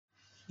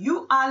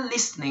You are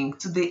listening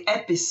to the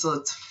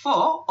episode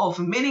 4 of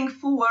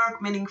Meaningful Work,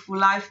 Meaningful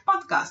Life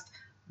podcast,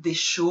 the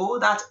show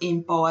that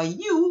empowers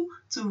you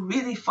to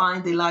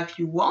redefine the life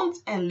you want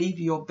and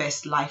live your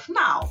best life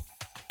now.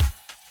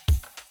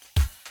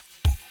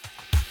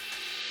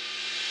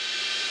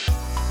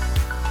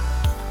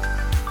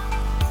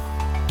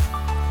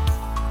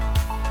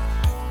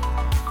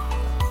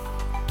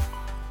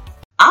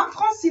 I'm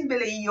Francine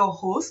Belay, your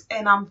host,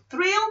 and I'm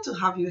thrilled to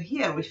have you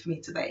here with me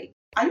today.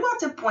 Are you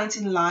at a point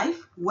in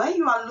life where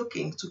you are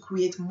looking to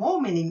create more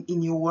meaning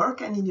in your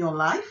work and in your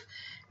life,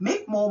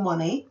 make more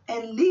money,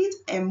 and lead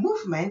a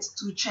movement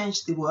to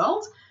change the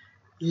world?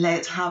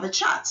 Let's have a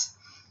chat.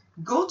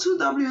 Go to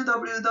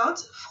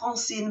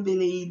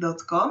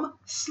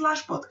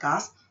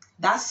www.francinebelay.com/podcast.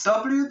 That's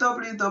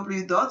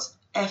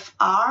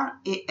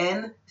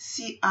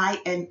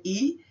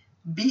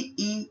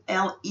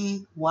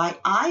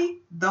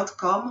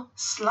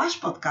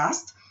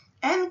www.francinebeley.com/podcast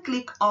and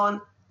click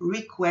on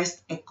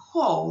request a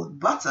call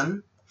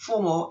button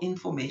for more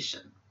information.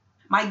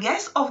 My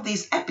guest of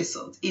this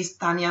episode is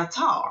Tanya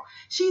Tarr.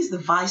 She is the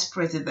Vice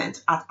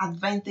President at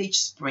Advantage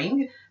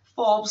Spring,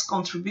 Forbes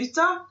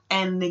contributor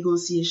and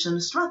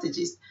negotiation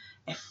strategist.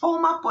 A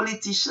former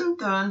politician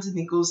turned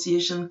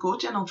negotiation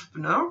coach and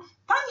entrepreneur,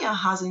 Tanya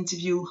has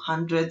interviewed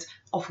hundreds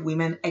of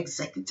women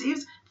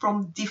executives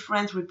from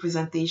different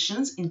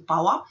representations in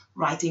power,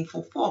 writing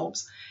for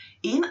Forbes.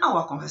 In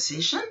our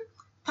conversation,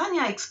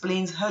 Tanya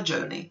explains her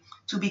journey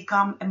to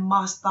become a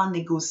master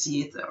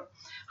negotiator,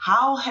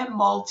 how her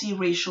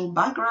multiracial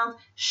background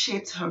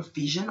shaped her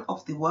vision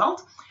of the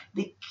world,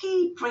 the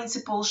key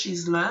principles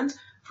she's learned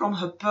from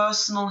her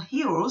personal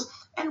heroes,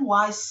 and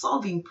why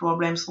solving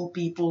problems for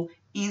people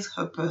is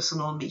her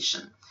personal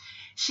mission.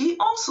 She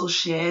also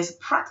shares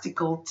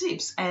practical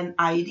tips and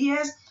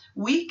ideas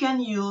we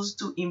can use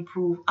to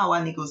improve our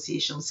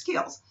negotiation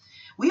skills.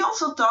 We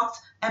also talked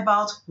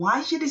about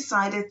why she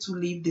decided to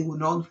leave the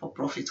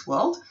non-for-profit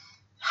world,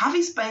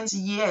 having spent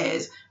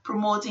years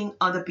promoting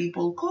other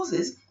people's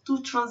causes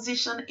to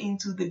transition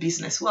into the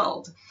business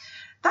world.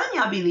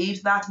 Tanya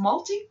believes that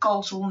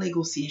multicultural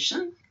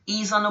negotiation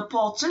is an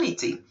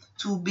opportunity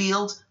to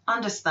build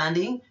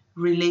understanding,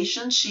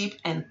 relationship,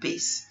 and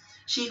peace.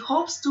 She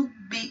hopes to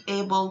be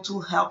able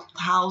to help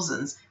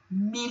thousands,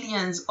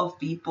 millions of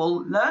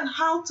people learn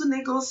how to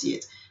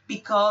negotiate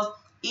because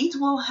it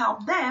will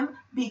help them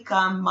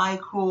become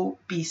micro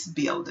peace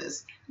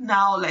builders.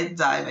 Now let's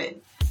dive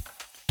in.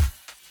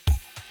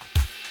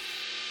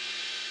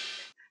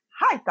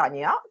 Hi,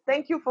 Tanya.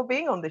 Thank you for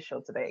being on the show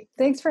today.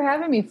 Thanks for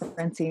having me,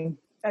 Francine.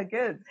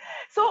 Good.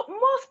 So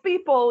most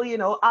people,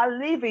 are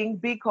leaving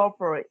big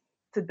corporate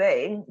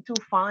today to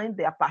find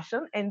their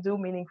passion and do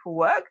meaningful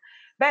work.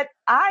 But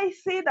I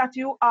see that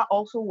you are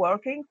also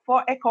working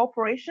for a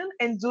corporation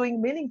and doing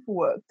meaningful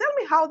work. Tell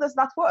me, how does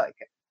that work?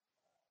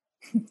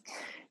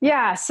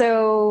 Yeah,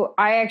 so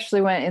I actually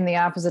went in the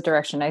opposite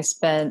direction. I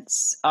spent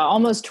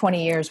almost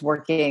 20 years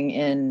working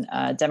in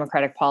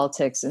democratic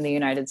politics in the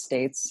United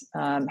States.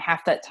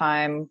 Half that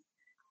time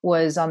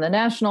was on the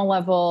national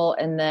level,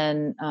 and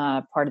then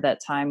part of that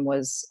time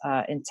was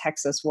in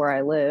Texas, where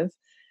I live.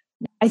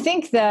 I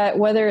think that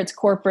whether it's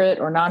corporate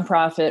or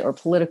nonprofit or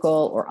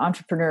political or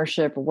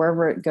entrepreneurship or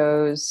wherever it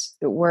goes,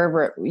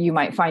 wherever you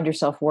might find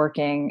yourself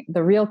working,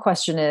 the real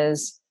question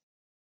is,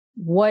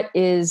 what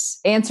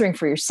is answering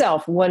for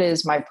yourself? What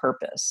is my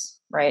purpose?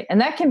 Right. And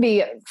that can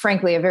be,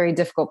 frankly, a very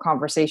difficult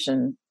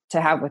conversation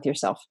to have with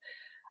yourself.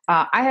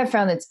 I have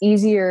found it's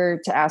easier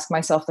to ask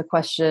myself the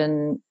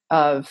question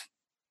of,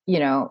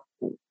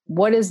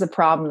 what is the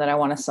problem that I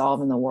want to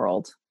solve in the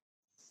world?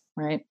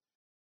 Right.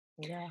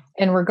 Yeah.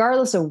 And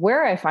regardless of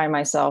where I find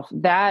myself,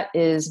 that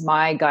is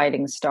my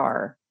guiding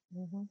star.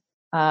 Mm-hmm.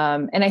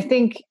 And I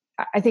think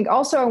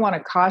also I want to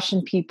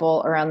caution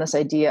people around this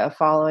idea of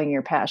following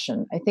your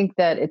passion. I think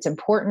that it's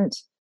important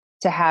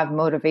to have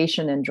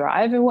motivation and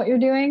drive in what you're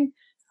doing.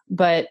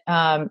 But,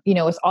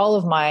 with all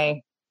of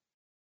my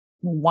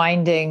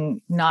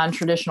winding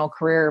non-traditional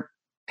career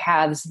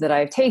paths that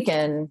I've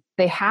taken,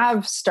 they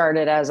have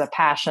started as a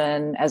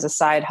passion, as a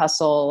side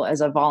hustle,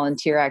 as a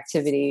volunteer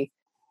activity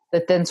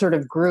that then sort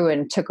of grew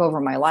and took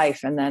over my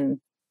life. And then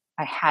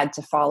I had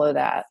to follow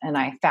that. And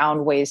I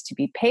found ways to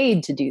be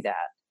paid to do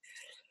that.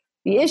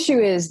 The issue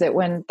is that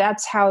when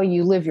that's how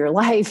you live your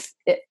life,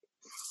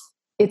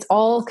 it's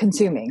all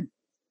consuming,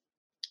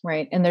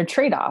 right? And there are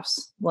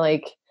trade-offs.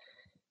 Like,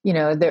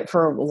 that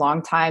for a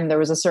long time, there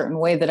was a certain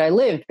way that I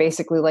lived,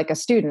 basically like a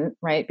student,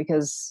 right?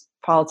 Because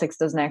politics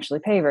doesn't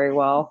actually pay very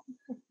well.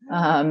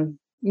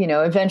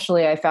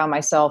 Eventually I found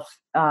myself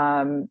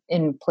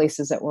in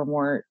places that were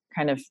more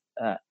kind of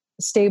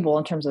stable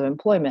in terms of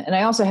employment. And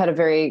I also had a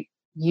very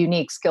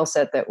unique skill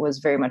set that was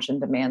very much in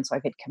demand, so I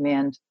could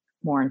command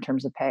more in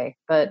terms of pay.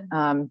 But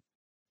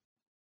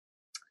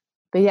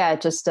yeah,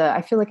 just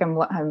I feel like I'm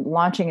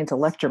launching into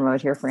lecture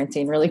mode here,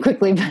 Francine, really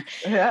quickly. But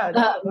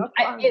yeah,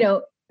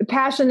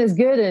 passion is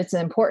good and it's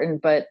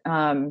important, but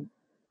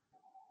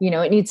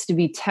it needs to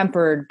be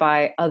tempered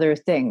by other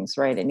things,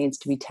 right? It needs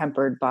to be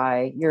tempered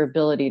by your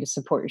ability to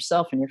support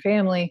yourself and your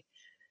family.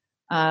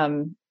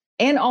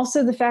 And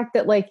also the fact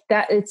that like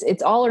that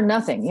it's all or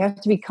nothing. You have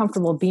to be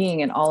comfortable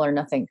being an all or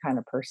nothing kind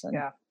of person.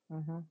 Yeah.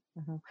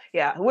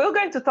 Yeah, we're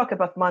going to talk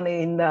about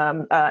money in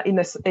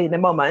a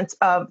moment.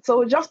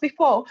 So just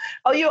before,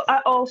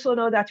 I also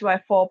know that you are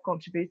a Forbes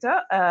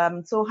contributor.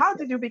 So how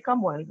did you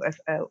become one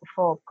a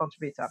Forbes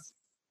contributor?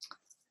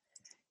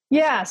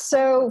 Yeah,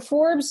 so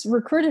Forbes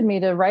recruited me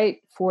to write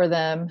for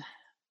them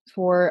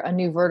for a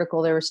new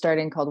vertical they were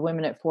starting called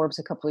Women at Forbes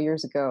a couple of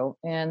years ago,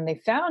 and they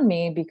found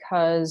me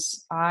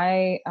because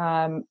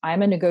I'm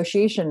a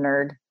negotiation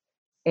nerd.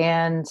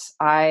 And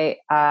I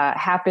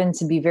happened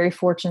to be very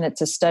fortunate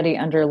to study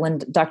under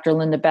Dr.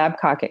 Linda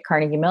Babcock at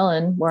Carnegie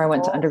Mellon, where I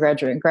went to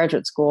undergraduate and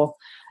graduate school.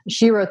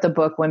 She wrote the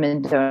book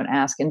Women Don't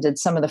Ask and did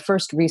some of the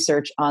first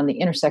research on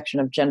the intersection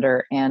of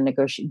gender and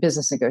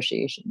business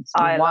negotiations.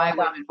 I love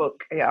that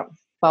book. Yeah.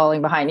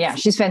 Following behind. Yeah,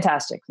 she's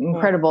fantastic.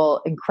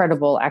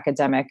 Incredible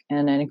academic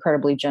and an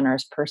incredibly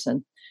generous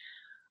person.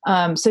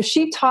 So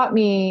she taught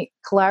me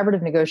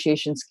collaborative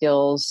negotiation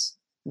skills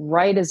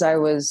right as I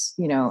was,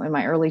 in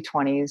my early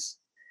 20s.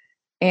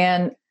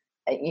 And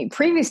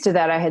previous to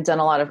that, I had done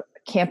a lot of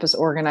campus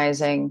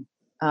organizing.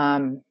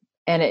 And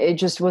it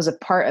just was a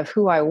part of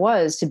who I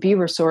was, to be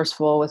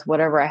resourceful with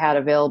whatever I had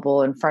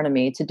available in front of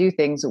me, to do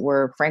things that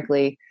were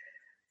frankly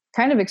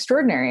kind of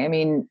extraordinary. I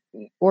mean,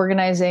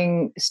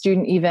 organizing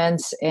student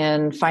events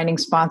and finding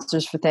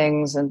sponsors for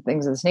things and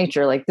things of this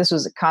nature, like this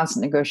was a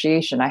constant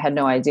negotiation. I had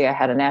no idea I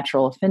had a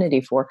natural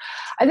affinity for.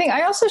 I think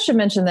I also should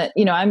mention that,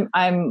 I'm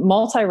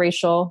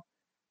multiracial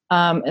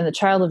and the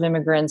child of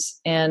immigrants.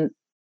 And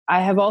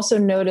I have also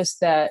noticed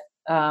that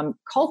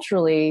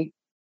culturally,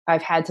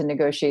 I've had to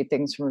negotiate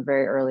things from a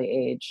very early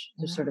age,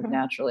 just sort of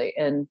naturally.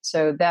 And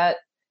so that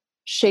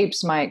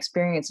shapes my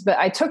experience. But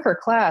I took her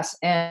class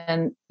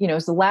and, it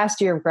was the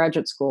last year of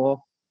graduate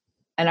school.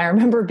 And I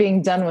remember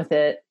being done with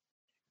it.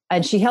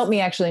 And she helped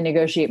me actually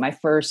negotiate my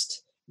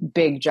first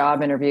big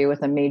job interview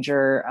with a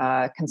major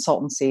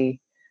consultancy.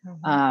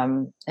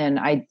 And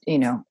I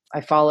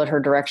followed her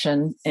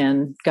direction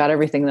and got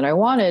everything that I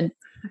wanted.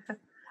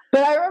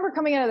 But I remember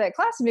coming out of that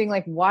class and being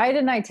like, why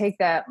didn't I take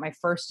that my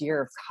first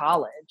year of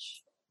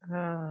college?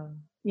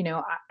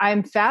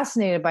 I'm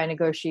fascinated by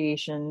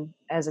negotiation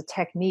as a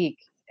technique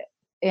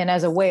and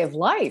as a way of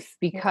life,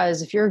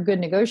 because if you're a good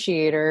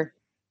negotiator,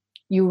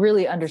 you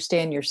really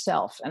understand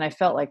yourself. And I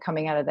felt like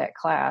coming out of that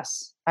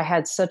class, I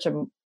had such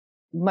a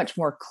much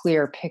more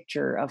clear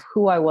picture of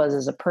who I was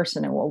as a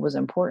person and what was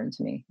important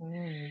to me.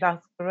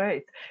 That's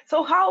great.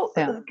 So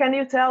can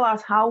you tell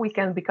us how we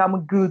can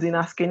become good in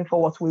asking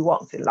for what we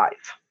want in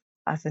life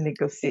as a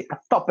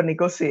top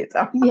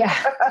negotiator? Yeah.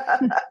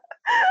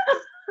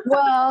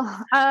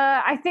 Well,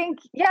 I think,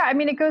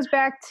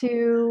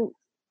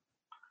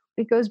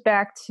 it goes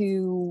back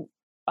to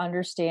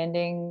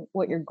understanding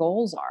what your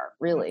goals are,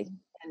 really,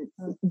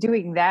 and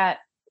doing that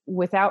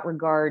without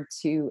regard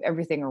to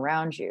everything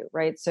around you,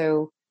 right?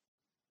 So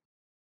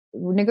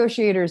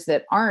negotiators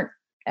that aren't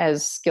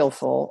as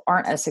skillful,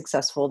 aren't as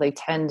successful, they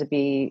tend to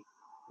be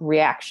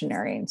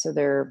reactionary. And so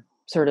they're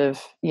sort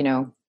of,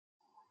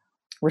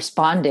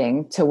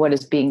 responding to what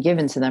is being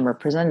given to them or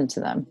presented to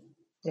them.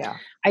 Yeah.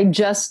 I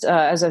just,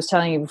 as I was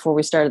telling you before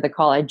we started the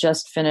call, I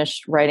just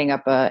finished writing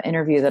up an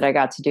interview that I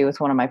got to do with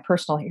one of my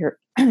personal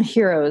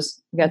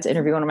heroes. I got to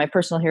interview one of my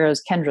personal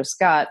heroes, Kendra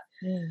Scott,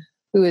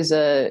 who is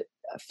a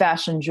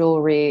fashion,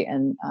 jewelry,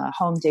 and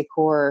home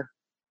decor.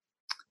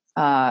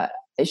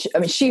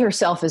 She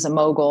herself is a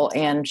mogul,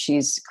 and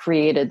she's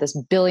created this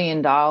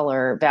valued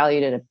at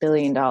 $1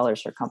 billion. Her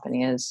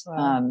company is,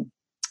 wow.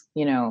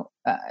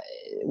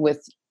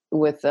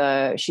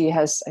 She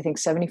has, I think,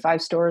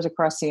 75 stores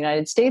across the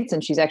United States,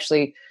 and she's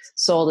actually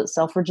sold at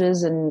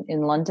Selfridges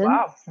in London.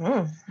 Wow.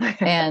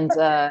 And,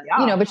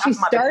 but she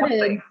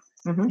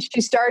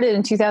started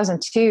in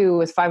 2002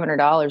 with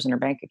 $500 in her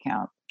bank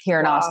account here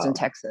in Austin,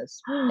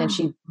 Texas. And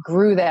she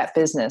grew that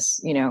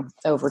business,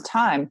 over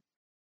time.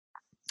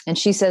 And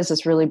she says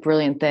this really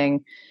brilliant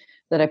thing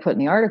that I put in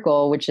the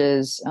article, which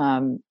is,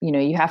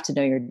 you have to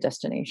know your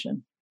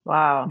destination.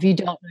 Wow. If you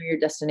don't know your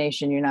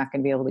destination, you're not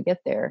going to be able to get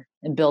there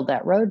and build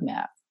that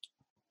roadmap.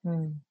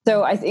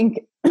 So I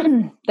think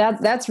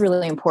that's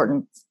really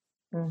important.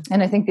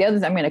 And I think I'm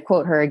going to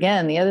quote her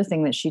again. The other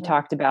thing that she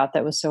talked about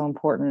that was so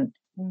important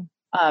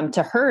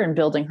to her in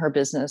building her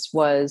business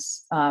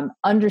was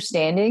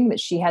understanding that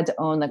she had to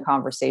own the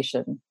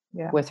conversation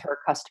with her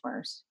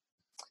customers.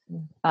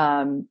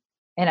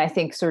 And I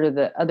think sort of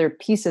the other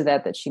piece of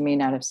that she may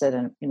not have said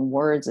in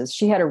words is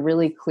she had a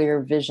really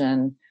clear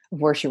vision of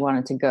where she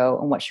wanted to go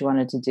and what she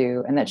wanted to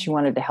do, and that she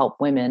wanted to help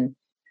women.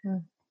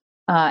 And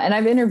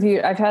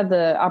I've had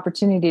the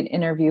opportunity to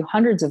interview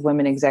hundreds of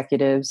women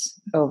executives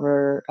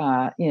over,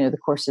 the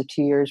course of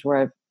 2 years where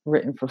I've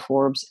written for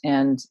Forbes.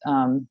 And,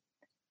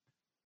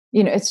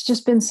 it's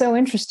just been so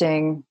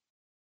interesting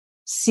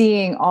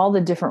seeing all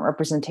the different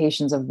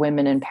representations of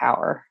women in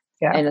power,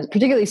 and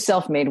particularly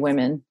self-made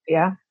women.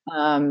 Yeah.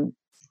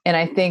 And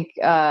I think,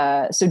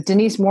 so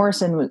Denise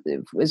Morrison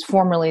was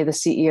formerly the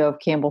CEO of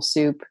Campbell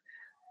Soup.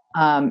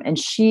 And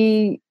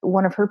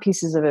one of her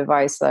pieces of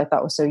advice that I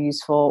thought was so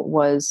useful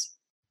was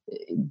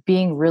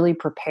being really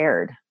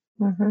prepared.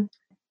 Mm-hmm.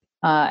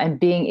 And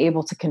being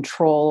able to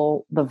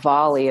control the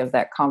volley of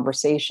that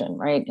conversation,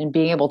 right? And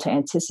being able to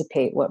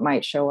anticipate what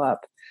might show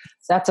up.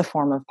 That's a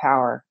form of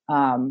power.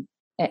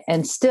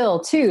 And still,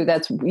 too,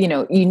 that's,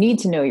 you need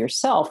to know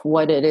yourself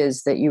what it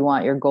is that you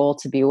want your goal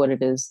to be, what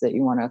it is that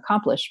you want to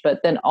accomplish. But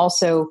then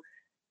also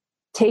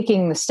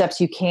taking the steps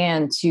you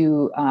can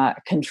to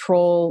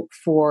control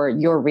for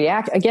your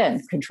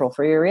control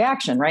for your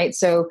reaction, right?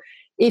 So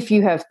if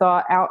you have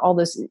thought out all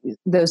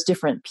those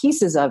different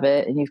pieces of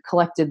it, and you've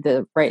collected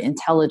the right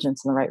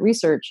intelligence and the right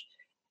research,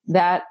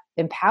 that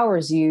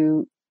empowers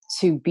you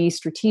to be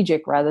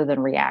strategic rather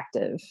than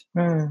reactive.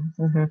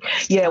 Mm-hmm.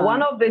 Yeah,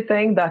 one of the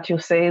things that you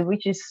say,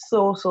 which is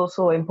so, so,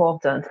 so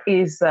important,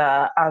 is,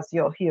 as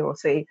your hero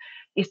say,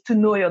 is to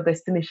know your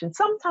destination.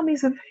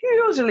 Sometimes it's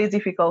hugely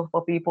difficult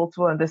for people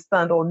to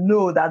understand or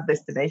know that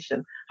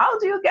destination. How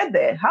do you get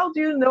there? How do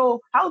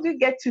you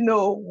get to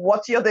know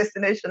what your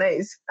destination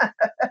is?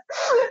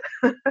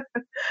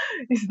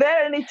 Is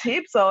there any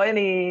tips or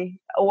any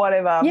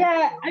whatever?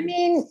 Yeah, I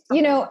mean,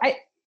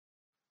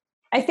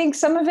 I think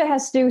some of it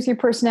has to do with your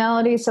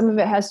personality. Some of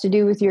it has to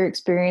do with your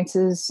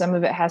experiences. Some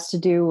of it has to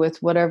do with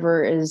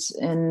whatever is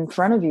in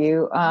front of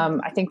you.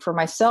 I think for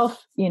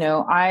myself,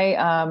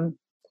 I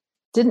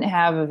didn't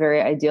have a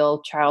very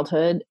ideal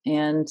childhood,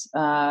 and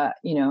I'm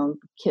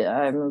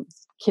a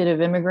kid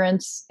of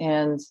immigrants,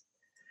 and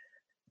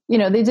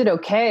they did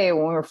okay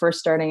when we were first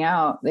starting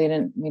out. We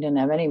didn't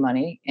have any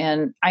money,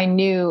 and I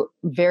knew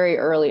very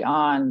early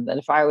on that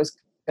if I was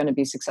going to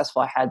be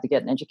successful, I had to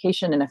get an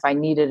education, and if I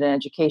needed an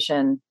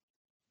education,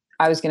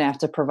 I was going to have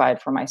to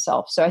provide for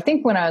myself. So I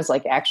think when I was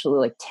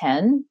actually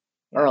 10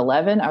 or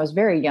 11, I was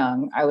very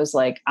young. I was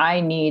like, I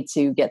need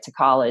to get to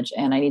college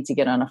and I need to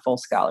get on a full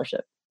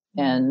scholarship.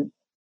 And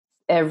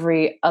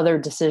every other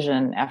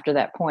decision after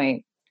that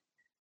point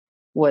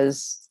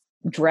was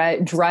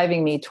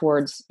driving me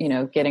towards,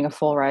 getting a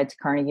full ride to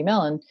Carnegie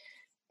Mellon.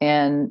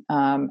 And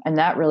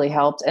that really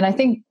helped. And I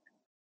think,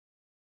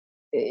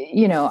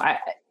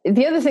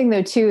 the other thing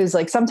though too is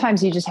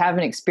sometimes you just have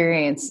an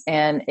experience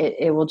and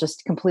it will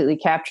just completely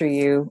capture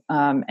you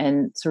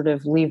and sort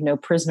of leave no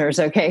prisoners.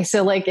 Okay.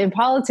 So in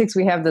politics,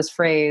 we have this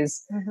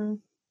phrase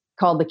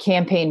called the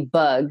campaign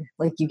bug.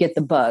 You get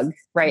the bug,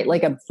 right?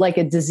 Like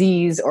a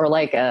disease or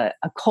a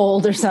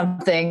cold or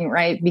something,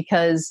 right?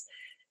 Because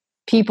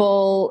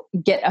people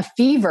get a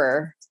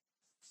fever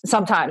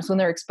sometimes when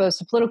they're exposed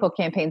to political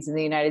campaigns in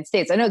the United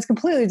States. I know it's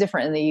completely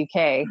different in the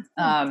UK.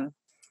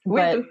 We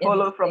do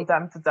follow from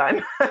time to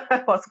time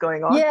what's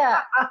going on.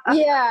 Yeah.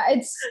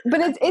 It's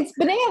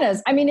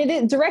bananas. I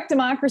mean, direct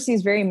democracy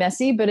is very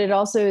messy, but it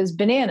also is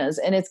bananas,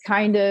 and it's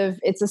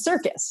a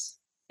circus.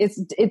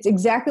 It's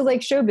exactly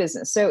like show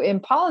business. So in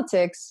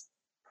politics,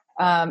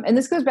 and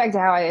this goes back to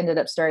how I ended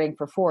up starting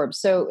for Forbes.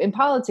 So in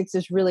politics,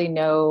 there's really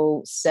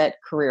no set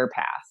career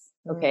path.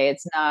 Okay.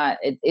 It's not,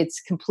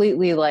 it's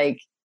completely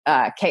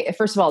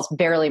first of all, it's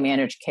barely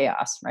managed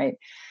chaos, right?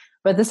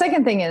 But the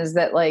second thing is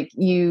that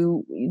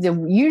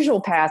the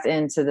usual path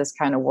into this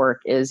kind of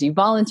work is you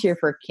volunteer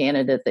for a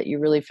candidate that you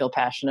really feel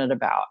passionate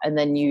about. And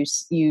then you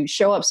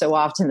show up so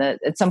often that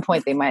at some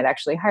point they might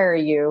actually hire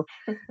you.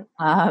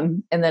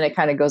 And then it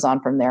kind of goes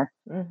on from there.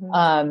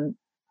 And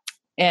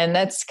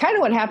that's kind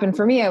of what happened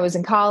for me. I was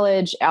in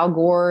college. Al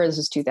Gore, this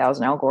was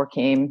 2000, Al Gore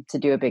came to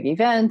do a big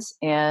event.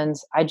 And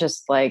I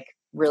just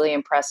really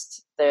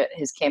impressed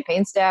his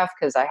campaign staff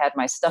because I had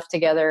my stuff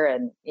together,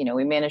 and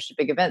we managed a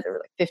big event. There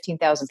were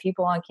 15,000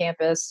 people on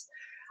campus.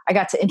 I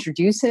got to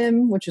introduce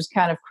him, which was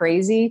kind of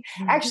crazy.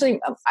 Actually,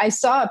 I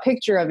saw a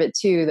picture of it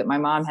too that my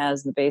mom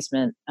has in the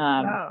basement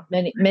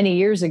many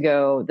years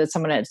ago that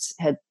someone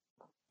had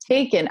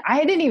taken.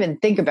 I didn't even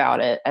think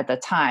about it at the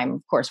time.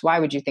 Of course, why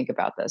would you think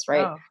about this,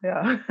 right? Oh,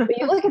 yeah. But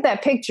you look at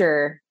that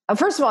picture.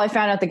 First of all, I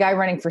found out the guy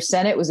running for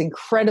Senate was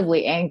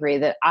incredibly angry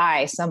that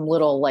some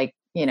little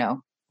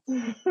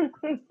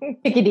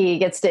Piketty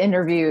gets to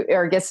interview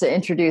or gets to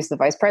introduce the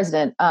vice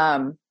president.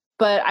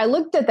 But I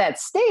looked at that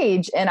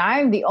stage and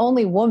I'm the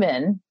only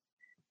woman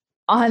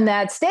on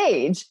that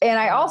stage. And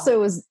I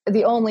also was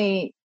the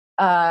only,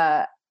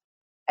 I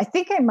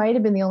think I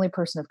might've been the only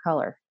person of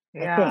color,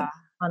 I think,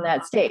 on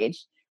that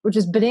stage, which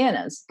is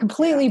bananas,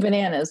 completely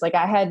bananas.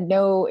 I had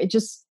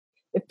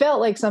it felt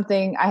like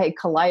something I had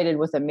collided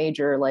with a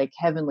major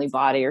heavenly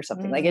body or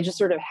something. It just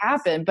sort of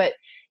happened. But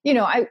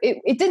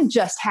it didn't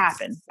just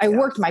happen. I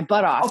worked my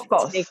butt off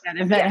to make that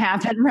event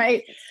happen.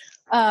 Right.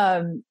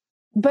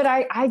 But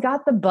I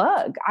got the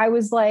bug. I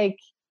was like,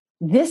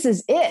 this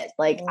is it.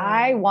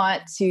 I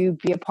want to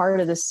be a part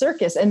of this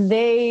circus. And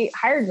they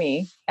hired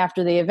me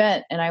after the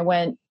event. And I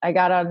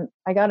got on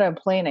a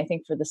plane, I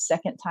think for the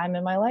second time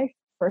in my life,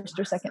 first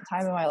or second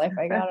time in my life,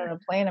 I got on a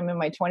plane. I'm in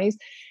my 20s,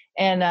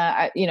 and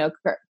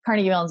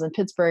Carnegie Mellon's in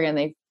Pittsburgh, and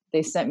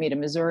they sent me to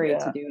Missouri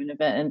to do an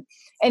event. And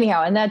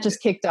anyhow, and that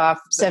just kicked off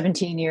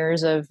 17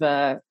 years of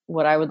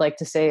what I would like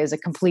to say is a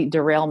complete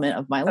derailment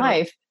of my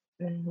life.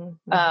 And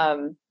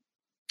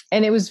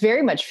it was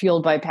very much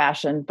fueled by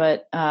passion,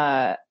 but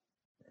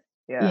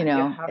Yeah,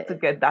 you have to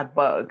get that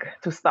bug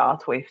to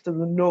start with to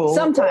know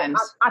sometimes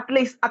at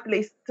least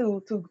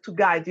to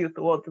guide you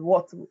towards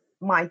what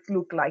might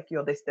look like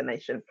your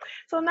destination.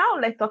 So now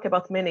let's talk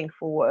about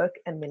meaningful work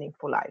and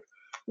meaningful life.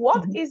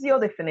 What is your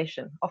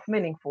definition of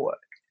meaningful work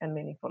and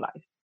meaningful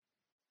life?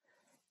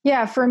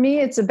 Yeah, for me,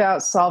 it's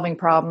about solving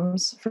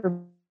problems for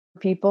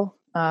people.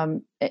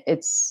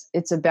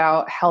 It's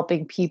about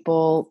helping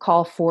people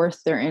call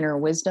forth their inner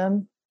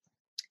wisdom,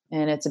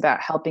 and it's about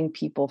helping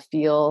people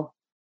feel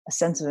a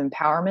sense of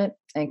empowerment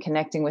and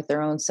connecting with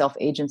their own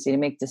self-agency to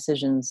make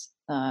decisions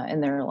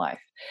in their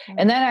life.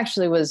 And that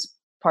actually was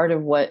part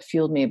of what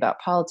fueled me about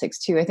politics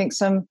too. I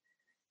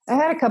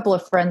had a couple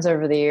of friends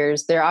over the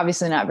years. They're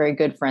obviously not very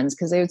good friends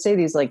because they would say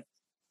these like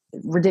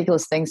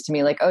ridiculous things to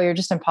me, like, oh, you're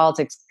just in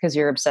politics because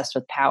you're obsessed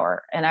with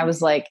power. And I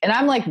was like, and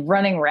I'm like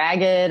running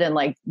ragged and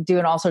like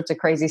doing all sorts of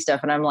crazy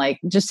stuff. And I'm like,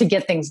 just to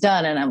get things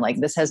done. And I'm like,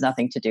 this has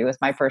nothing to do with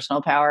my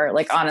personal power.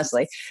 Like,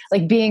 honestly,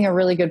 like being a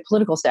really good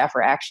political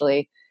staffer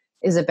actually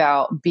is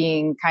about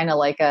being kind of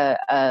like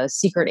a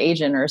secret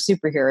agent or a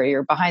superhero.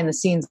 You're behind the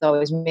scenes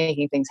always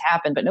making things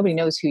happen, but nobody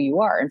knows who you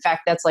are. In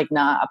fact, that's like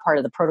not a part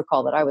of the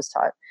protocol that I was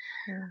taught.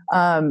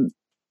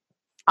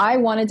 I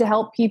wanted to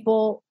help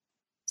people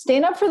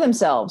stand up for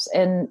themselves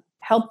and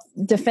help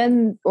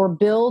defend or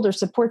build or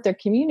support their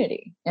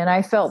community. And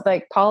I felt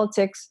like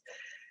politics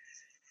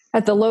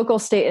at the local,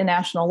 state, and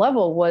national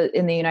level was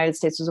in the United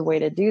States was a way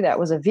to do that,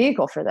 was a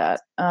vehicle for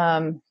that.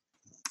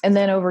 And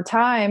then over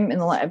time,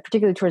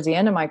 particularly towards the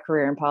end of my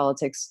career in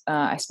politics,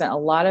 I spent a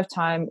lot of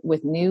time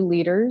with new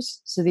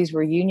leaders. So these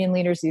were union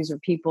leaders. These were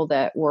people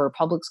that were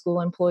public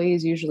school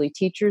employees, usually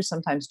teachers,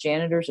 sometimes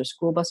janitors or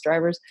school bus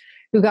drivers,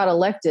 who got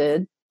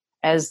elected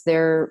as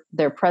their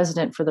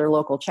president for their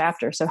local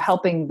chapter. So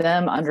helping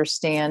them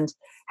understand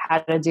how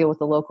to deal with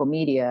the local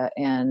media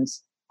and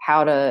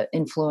how to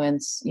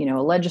influence, a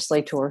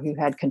legislator who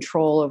had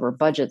control over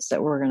budgets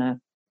that were going to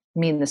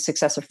mean the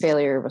success or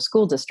failure of a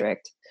school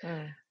district.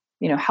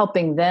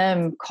 Helping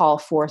them call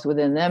forth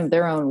within them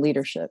their own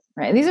leadership,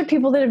 right? And these are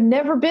people that have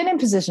never been in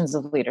positions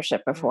of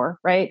leadership before,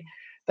 right?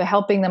 But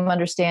helping them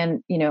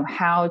understand,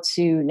 how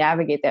to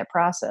navigate that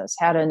process,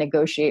 how to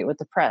negotiate with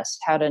the press,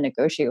 how to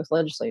negotiate with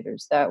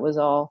legislators. That was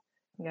all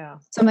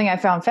something I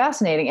found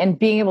fascinating. And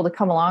being able to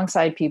come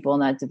alongside people in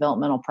that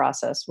developmental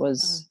process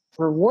was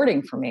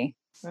rewarding for me.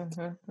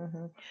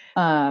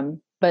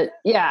 But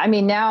yeah, I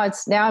mean, now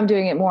I'm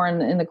doing it more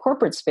in the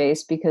corporate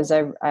space because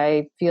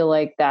I feel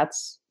like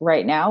that's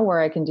right now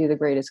where I can do the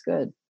greatest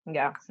good.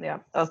 Yeah.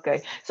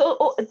 Okay.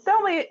 So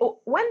tell me,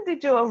 when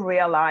did you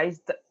realize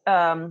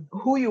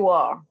who you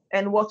are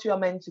and what you are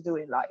meant to do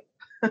in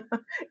life?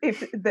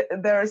 If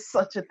there is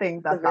such a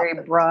thing, that's a very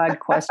broad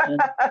question.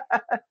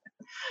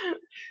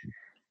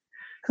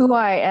 Who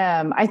I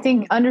am, I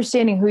think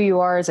understanding who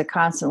you are is a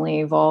constantly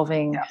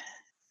evolving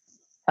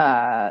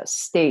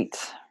state,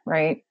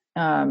 right?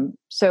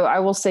 So I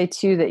will say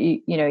too that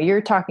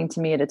you're talking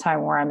to me at a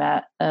time where I'm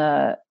at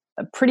a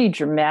pretty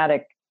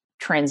dramatic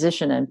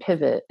transition and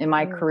pivot in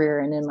my career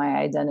and in my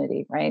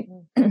identity, right?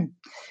 And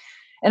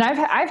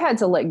I've had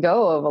to let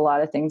go of a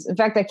lot of things. In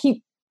fact, I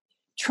keep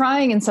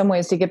trying in some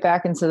ways to get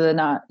back into the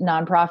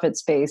nonprofit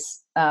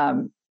space,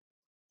 and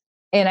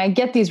I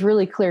get these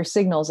really clear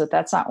signals that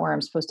that's not where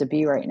I'm supposed to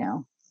be right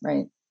now,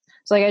 right?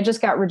 So like I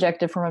just got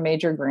rejected from a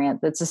major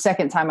grant. That's the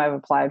second time I've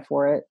applied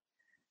for it.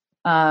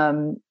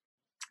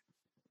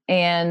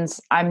 And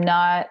I'm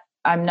not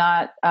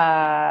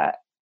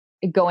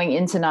going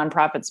into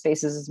nonprofit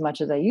spaces as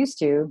much as I used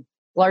to,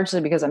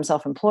 largely because I'm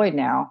self-employed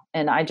now,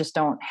 and I just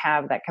don't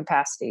have that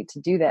capacity to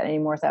do that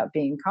anymore without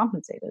being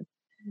compensated.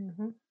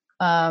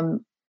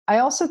 I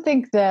also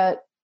think that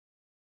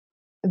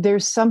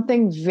there's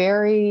something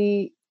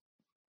very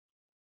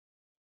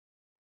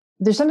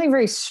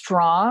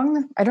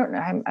strong.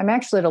 I'm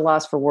actually at a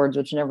loss for words,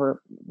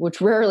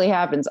 which rarely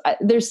happens.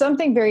 There's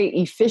something very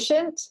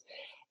efficient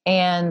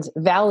and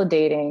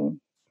validating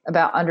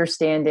about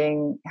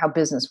understanding how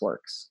business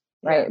works,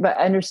 right? But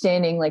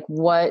understanding like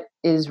what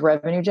is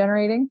revenue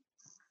generating.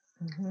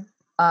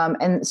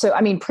 And so,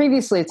 I mean,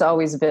 previously it's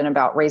always been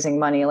about raising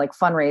money, like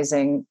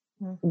fundraising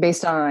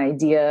based on an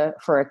idea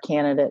for a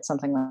candidate,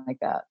 something like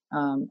that.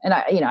 And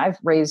I've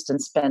raised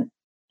and spent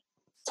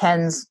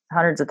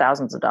hundreds of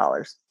thousands of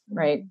dollars,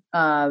 right?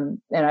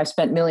 And I've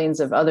spent millions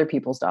of other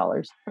people's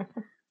dollars,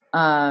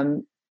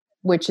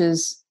 which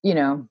is,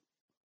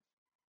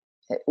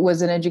 it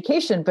was an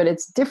education, but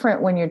it's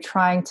different when you're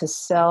trying to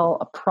sell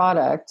a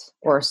product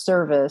or a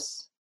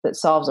service that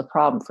solves a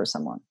problem for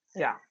someone.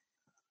 Yeah.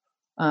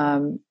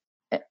 And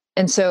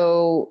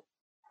so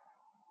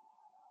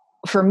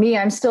for me,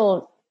 I'm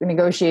still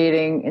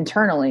negotiating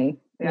internally,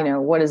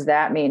 what does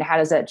that mean? How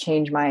does that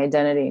change my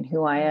identity and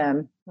who I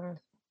am?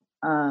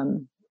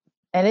 And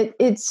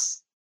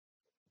it's,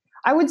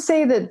 I would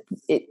say that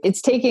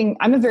it's taking,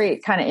 I'm a very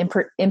kind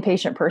of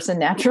impatient person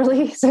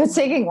naturally. So it's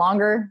taking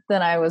longer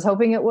than I was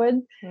hoping it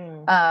would.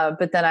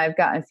 But then I've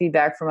gotten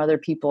feedback from other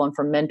people and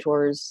from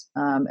mentors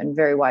and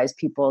very wise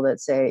people that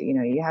say,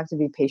 you have to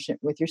be patient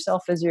with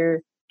yourself as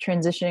you're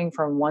transitioning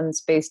from one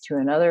space to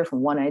another,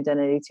 from one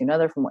identity to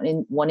another, from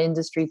one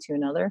industry to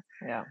another.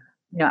 Yeah.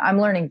 I'm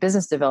learning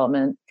business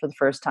development for the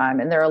first time.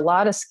 And there are a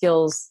lot of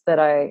skills that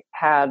I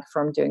had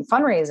from doing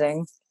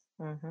fundraising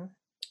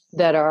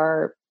that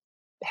are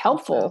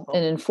helpful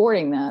in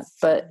informing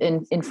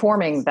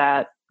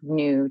that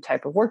new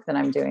type of work that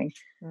I'm doing.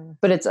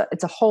 But it's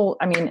a whole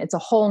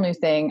new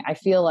thing. I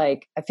feel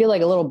like a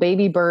little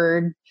baby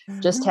bird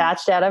just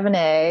hatched out of an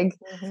egg,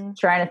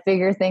 trying to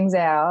figure things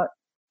out.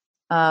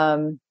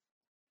 But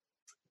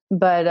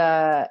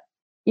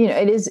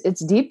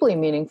it's deeply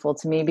meaningful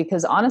to me,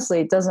 because honestly,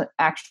 it doesn't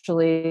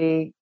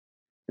actually,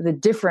 the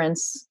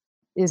difference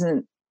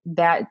isn't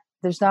that,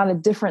 there's not a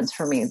difference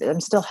for me.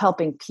 I'm still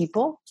helping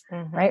people,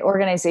 right?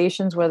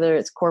 Organizations, whether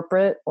it's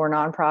corporate or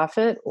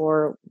nonprofit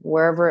or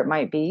wherever it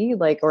might be,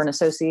 or an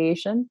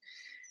association,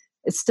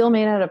 it's still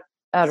made out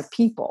of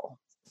people.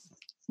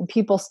 And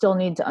people still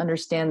need to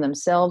understand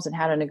themselves and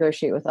how to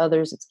negotiate with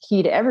others. It's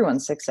key to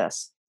everyone's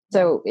success.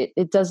 So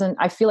it doesn't,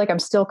 I feel like I'm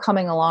still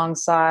coming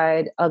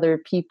alongside other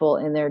people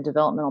in their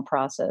developmental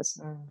process.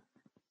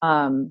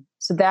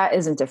 So that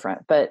isn't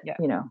different, but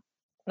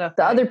the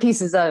other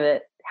pieces of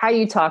it, how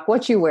you talk,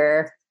 what you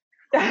wear,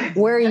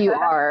 where you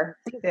are,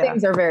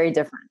 things are very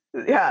different.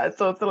 Yeah,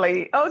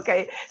 totally.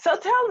 Okay. So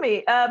tell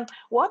me,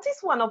 what is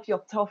one of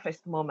your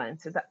toughest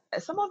moments,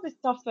 some of the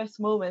toughest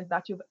moments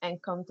that you've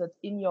encountered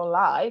in your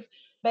life,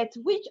 but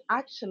which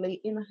actually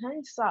in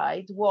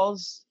hindsight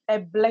was a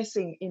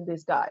blessing in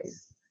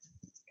disguise?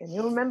 Can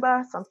you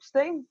remember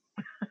something?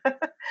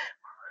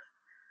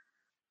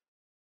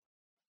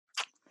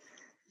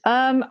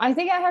 I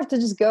think I have to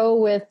just go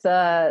with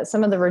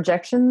some of the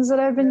rejections that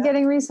I've been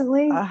getting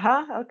recently.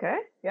 Okay.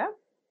 Yeah.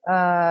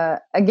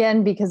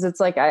 Again, because it's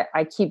like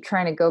I keep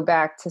trying to go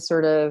back to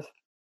sort of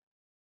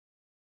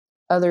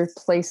other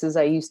places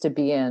I used to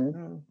be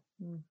in.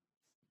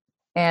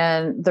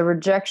 And the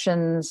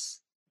rejections,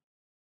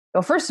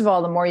 well, first of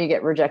all, the more you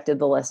get rejected,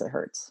 the less it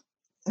hurts.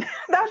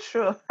 That's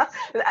true.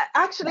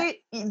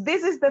 Actually,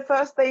 this is the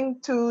first thing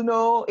to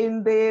know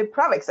in the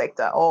private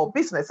sector or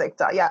business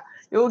sector. Yeah,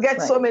 you'll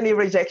get so many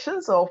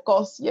rejections. So of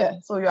course,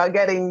 so you are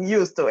getting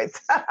used to it.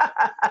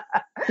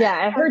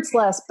 Yeah, it hurts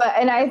less.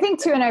 And I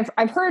think too, and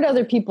I've heard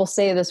other people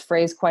say this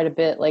phrase quite a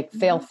bit, like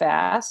fail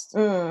fast.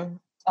 And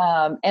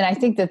I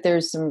think that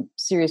there's some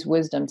serious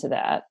wisdom to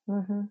that.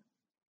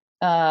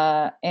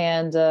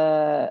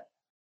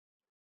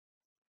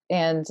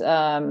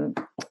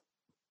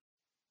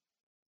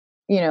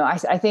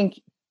 I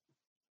think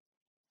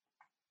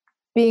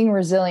being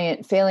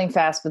resilient, failing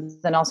fast, but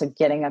then also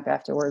getting up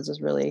afterwards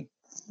is really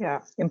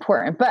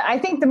important. But I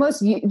think the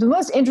most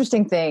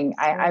interesting thing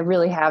I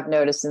really have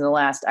noticed in the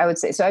last, I would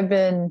say, so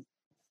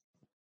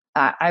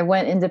I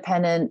went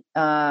independent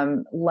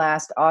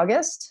last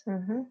August.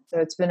 So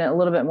it's been a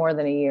little bit more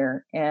than a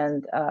year.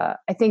 And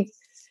I think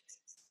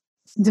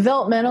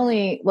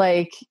developmentally,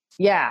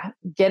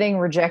 getting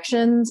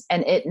rejections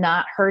and it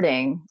not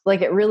hurting,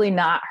 it really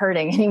not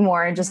hurting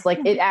anymore. And just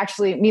it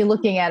actually, me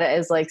looking at it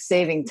as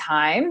saving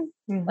time,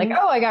 oh,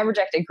 I got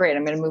rejected. Great.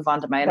 I'm going to move on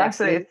to my next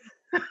thing.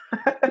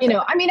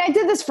 I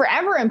did this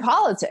forever in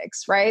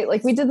politics, right?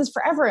 We did this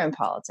forever in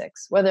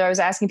politics, whether I was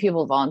asking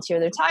people to volunteer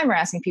their time or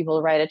asking people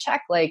to write a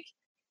check, I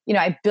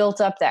built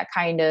up that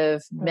kind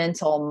of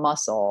mental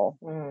muscle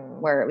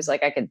where it was I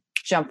could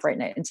jump right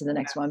into the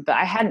next one, but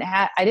I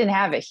didn't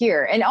have it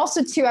here. And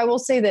also too, I will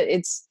say that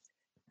it's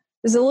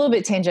a little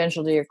bit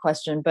tangential to your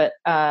question, but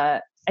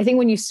I think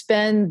when I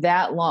spent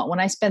that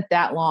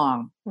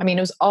long, it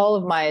was all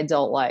of my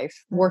adult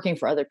life working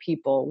for other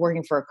people,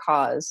 working for a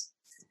cause.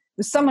 It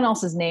was someone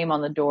else's name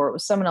on the door. It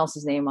was someone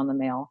else's name on the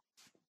mail,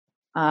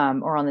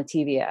 or on the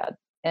TV ad.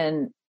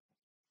 And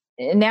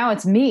now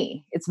it's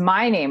me. It's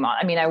my name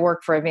on. I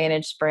work for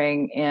Advantage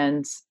Spring,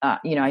 and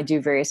I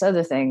do various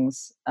other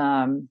things.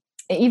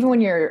 Even when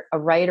you're a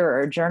writer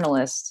or a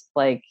journalist,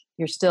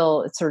 you're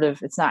still, it's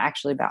not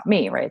actually about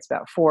me, right? It's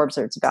about Forbes,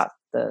 or it's about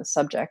the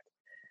subject.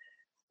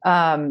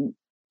 It's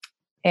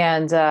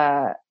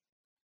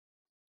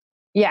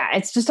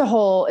just a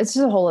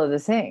whole other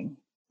thing.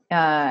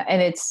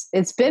 And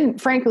it's been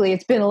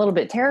a little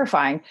bit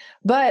terrifying,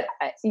 but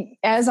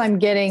as I'm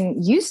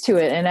getting used to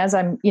it, and as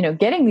I'm,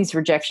 getting these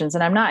rejections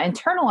and I'm not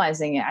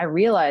internalizing it, I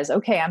realize,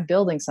 okay, I'm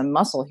building some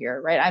muscle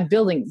here, right? I'm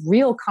building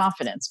real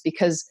confidence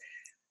because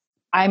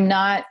I'm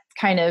not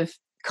kind of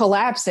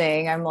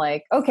collapsing. I'm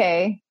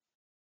okay,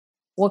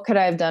 what could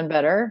I have done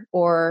better?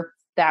 Or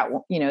that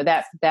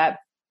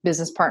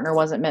business partner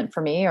wasn't meant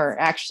for me, or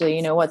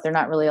actually, they're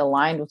not really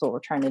aligned with what we're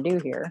trying to do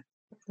here.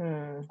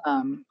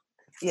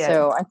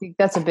 So I think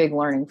that's a big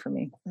learning for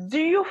me. Do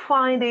you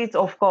find it,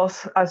 of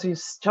course, as you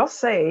just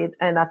said,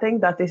 and I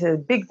think that is a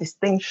big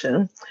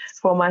distinction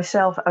for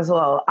myself as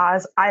well,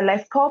 as I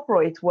left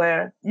corporate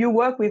where you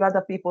work with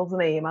other people's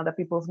name, other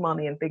people's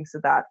money and things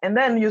like that. And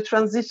then you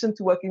transition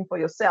to working for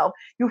yourself.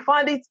 You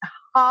find it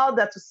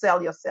harder to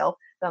sell yourself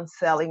than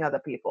selling other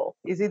people.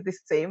 Is it the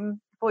same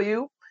for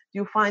you? Do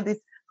you find it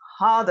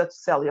harder to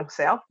sell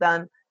yourself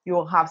than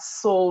you have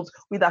sold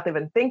without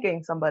even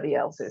thinking somebody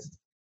else's?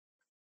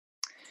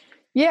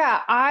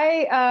 Yeah,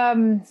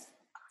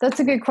 that's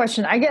a good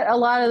question. I get a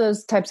lot of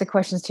those types of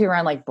questions too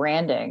around like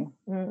branding.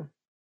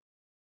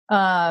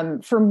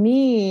 For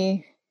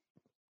me,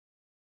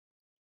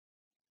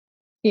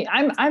 yeah,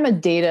 I'm a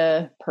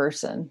data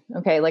person.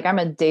 Okay. Like I'm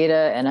a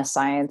data and a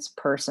science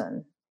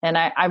person. And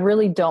I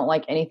really don't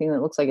like anything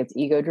that looks like it's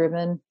ego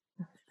driven.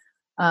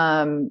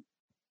 And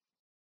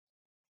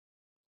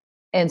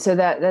so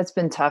that's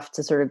been tough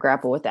to sort of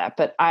grapple with that.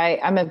 But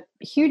I'm a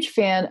huge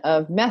fan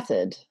of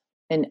method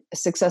and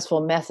successful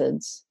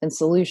methods and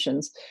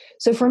solutions.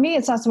 So for me,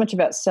 it's not so much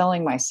about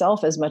selling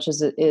myself as much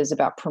as it is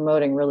about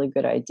promoting really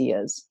good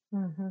ideas.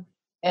 Mm-hmm.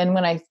 And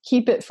when I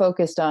keep it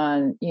focused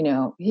on,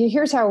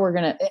 here's how we're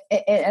going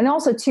to, and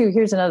also too,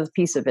 here's another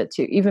piece of it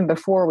too, even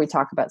before we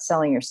talk about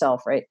selling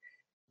yourself, right?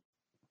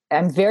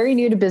 I'm very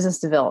new to business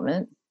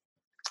development.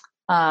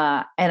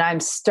 And I'm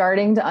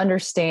starting to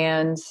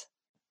understand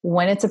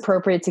when it's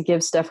appropriate to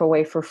give stuff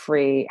away for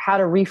free, how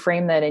to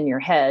reframe that in your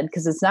head,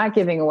 because it's not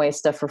giving away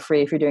stuff for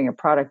free if you're doing a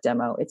product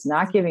demo. It's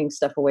not giving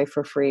stuff away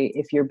for free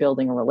if you're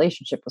building a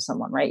relationship with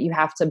someone, right? You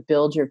have to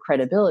build your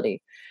credibility.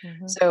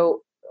 Mm-hmm.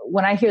 So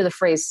when I hear the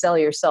phrase sell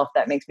yourself,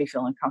 that makes me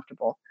feel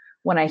uncomfortable.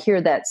 When I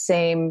hear that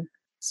same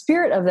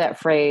spirit of that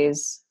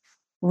phrase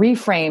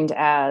reframed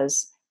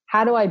as,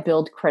 how do I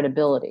build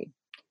credibility?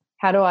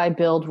 How do I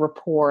build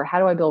rapport? How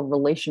do I build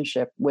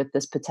relationship with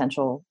this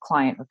potential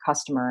client or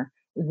customer?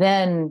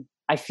 Then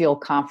I feel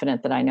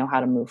confident that I know how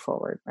to move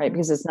forward, right?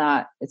 Because it's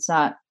not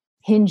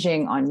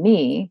hinging on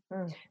me.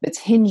 It's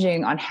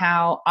hinging on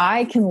how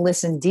I can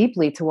listen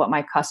deeply to what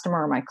my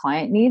customer or my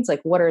client needs.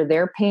 Like, what are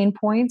their pain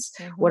points?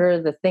 Mm-hmm. What are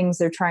the things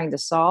they're trying to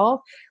solve?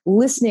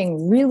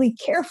 Listening really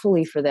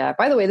carefully for that.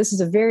 By the way, this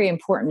is a very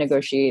important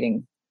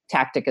negotiating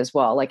tactic as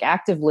well. Like,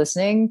 active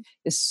listening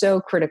is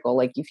so critical.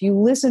 Like, if you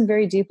listen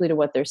very deeply to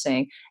what they're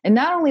saying, and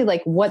not only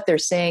like what they're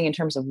saying in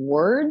terms of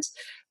words,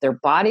 their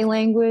body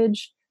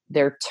language,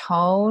 their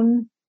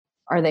tone,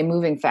 are they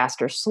moving fast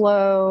or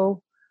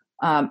slow?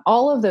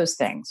 All of those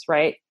things,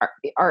 right,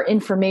 are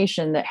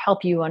information that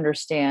help you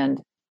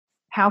understand,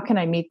 how can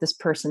I meet this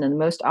person in the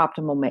most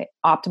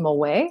optimal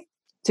way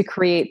to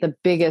create the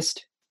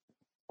biggest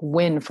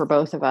win for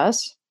both of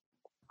us.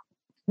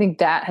 I think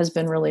that has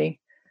been really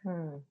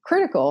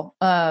critical,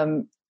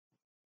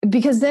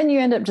 because then you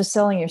end up just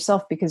selling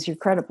yourself because you're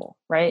credible,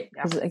 right?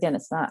 Because again,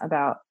 it's not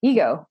about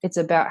ego. It's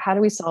about, how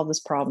do we solve this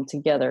problem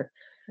together?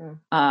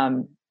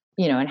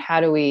 And how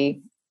do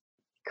we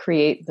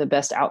create the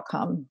best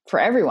outcome for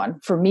everyone,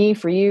 for me,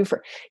 for you,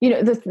 for,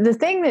 the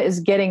thing that is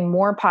getting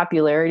more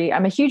popularity.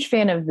 I'm a huge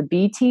fan of the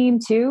B team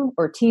too,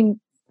 or team.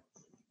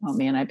 Oh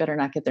man, I better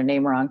not get their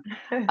name wrong.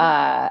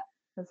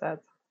 What's that?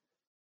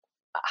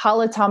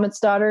 Hala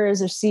Tomatsdottir is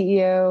their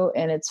CEO,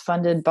 and it's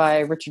funded by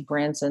Richard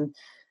Branson.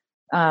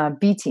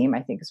 B team,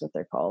 I think is what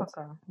they're called.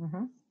 Okay.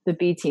 Mm-hmm. The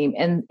B team.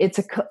 And it's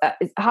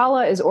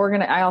Hala is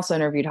organized. I also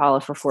interviewed Hala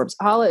for Forbes.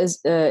 Hala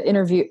is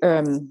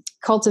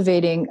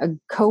cultivating a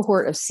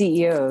cohort of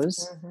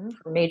CEOs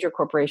for major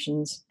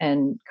corporations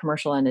and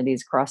commercial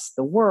entities across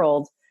the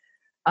world.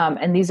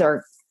 And these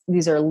are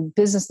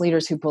business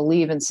leaders who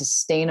believe in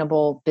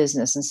sustainable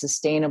business and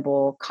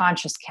sustainable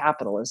conscious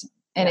capitalism.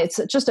 And it's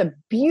just a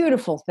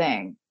beautiful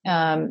thing.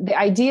 The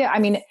idea,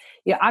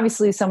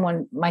 obviously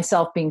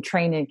myself being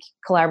trained in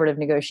collaborative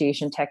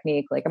negotiation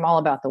technique, like I'm all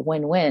about the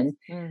win-win.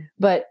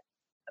 But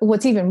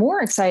what's even more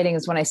exciting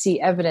is when I see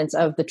evidence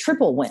of the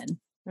triple win,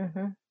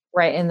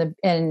 right? And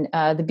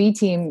the B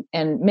team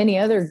and many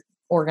other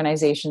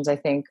organizations, I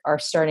think, are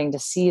starting to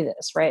see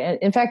this, right? And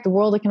in fact, the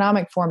World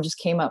Economic Forum just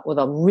came up with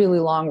a really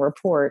long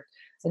report,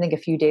 I think a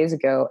few days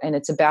ago, and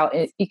it's about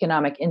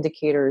economic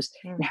indicators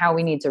and how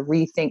we need to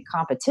rethink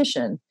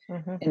competition.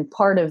 And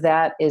part of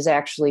that is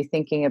actually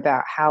thinking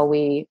about how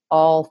we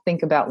all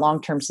think about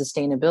long-term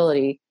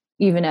sustainability,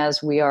 even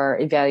as we are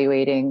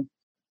evaluating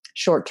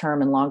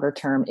short-term and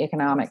longer-term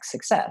economic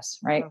success,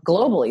 right?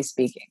 Globally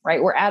speaking,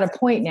 right? We're at a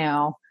point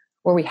now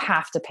where we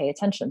have to pay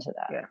attention to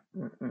that. Yeah.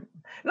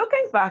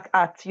 Looking back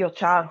at your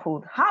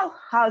childhood, how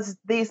has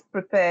this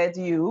prepared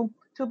you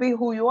to be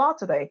who you are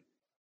today?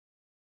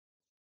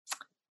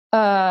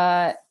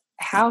 How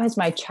has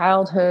my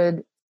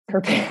childhood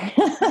prepared?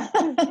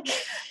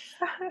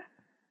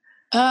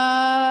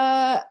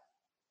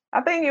 I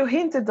think you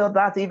hinted at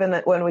that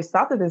even when we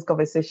started this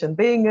conversation.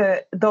 Being a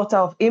daughter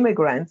of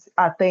immigrants,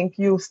 I think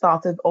you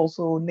started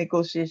also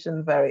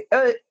negotiation very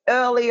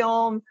early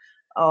on.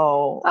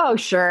 Oh,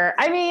 sure.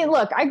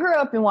 Look, I grew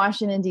up in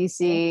Washington,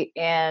 D.C.,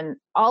 and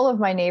all of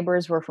my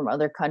neighbors were from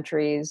other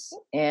countries.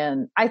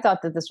 And I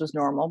thought that this was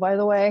normal, by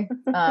the way.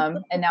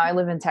 And now I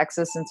live in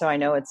Texas, and so I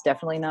know it's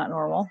definitely not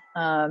normal.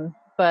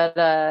 But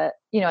at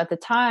the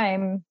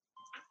time,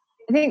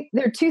 I think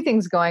there are two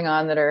things going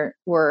on that there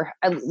are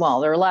a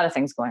lot of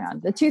things going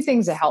on. The two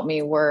things that helped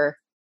me were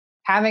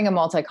having a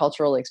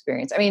multicultural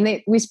experience.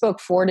 We spoke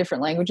 4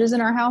 different languages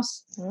in our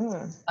house,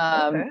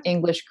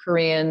 English,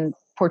 Korean,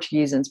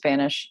 Portuguese, and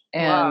Spanish.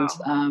 And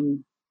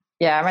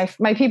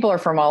my people are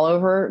from all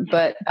over,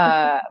 but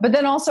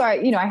then also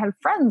I had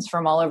friends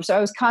from all over. So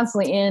I was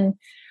constantly in,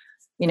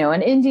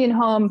 an Indian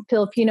home,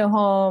 Filipino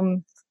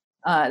home,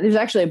 There's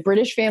actually a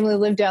British family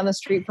lived down the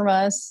street from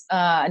us,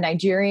 a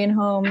Nigerian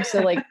home.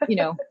 So like,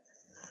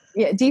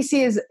 yeah,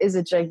 DC is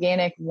a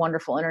gigantic,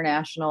 wonderful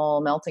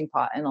international melting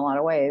pot in a lot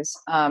of ways.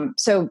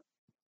 So,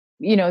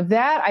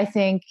 that I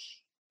think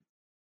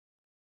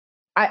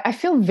I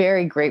feel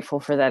very grateful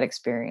for that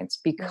experience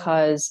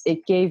because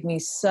it gave me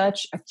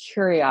such a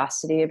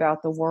curiosity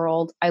about the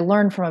world. I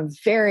learned from a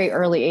very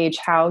early age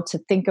how to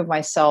think of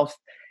myself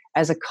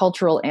as a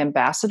cultural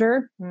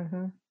ambassador.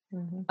 Mm-hmm.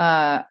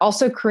 Mm-hmm.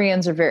 Also,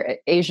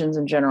 Asians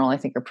in general, I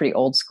think, are pretty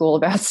old school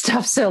about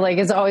stuff. So like,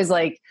 it's always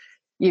like,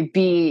 you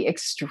be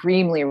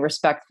extremely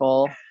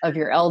respectful of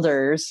your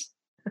elders.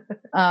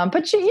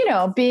 But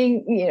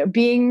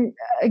being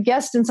a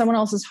guest in someone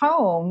else's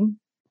home,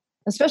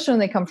 especially when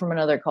they come from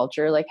another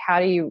culture, like how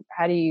do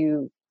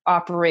you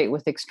operate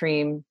with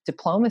extreme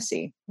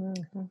diplomacy?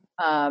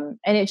 Mm-hmm.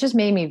 And it just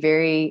made me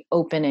very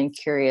open and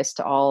curious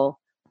to all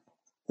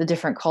the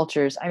different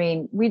cultures. I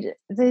mean,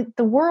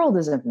 the world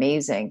is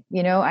amazing.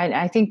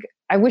 I think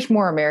I wish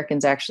more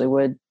Americans actually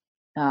would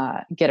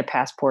get a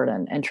passport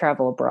and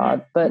travel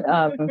abroad. But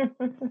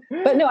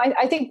no,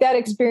 I think that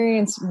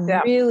experience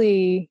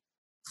really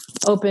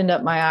opened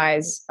up my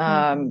eyes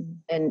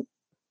and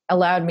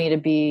allowed me to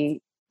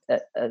be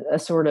a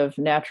sort of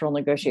natural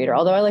negotiator.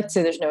 Although I like to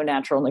say there's no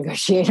natural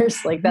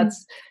negotiators. Like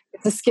it's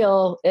a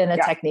skill and a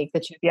technique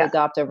that you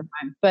adopt over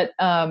time, but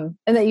and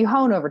that you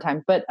hone over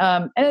time. But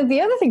and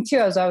the other thing too,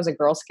 I was a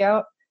Girl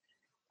Scout.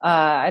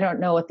 I don't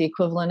know what the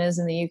equivalent is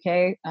in the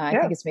UK. I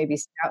think it's maybe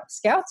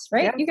Scouts,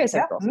 right? Yeah. You guys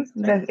have Girl Scouts,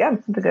 right? Yeah,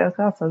 the Girl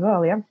Scouts as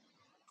well, yeah.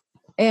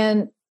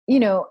 And,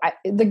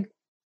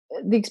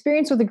 the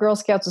experience with the Girl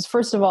Scouts is,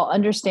 first of all,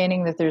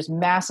 understanding that there's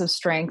massive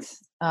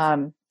strength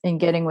in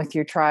getting with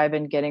your tribe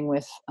and getting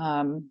with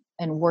and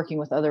working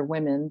with other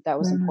women. That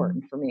was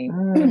important for me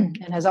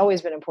and has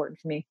always been important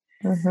for me.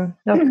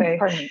 Mm-hmm. Okay.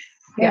 Pardon me.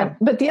 Yeah.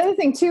 But the other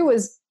thing too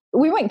was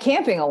we went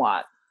camping a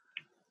lot.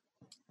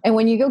 And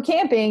when you go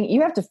camping,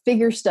 you have to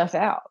figure stuff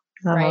out,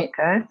 right?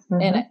 Okay.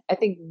 Mm-hmm. And I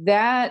think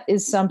that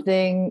is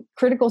something,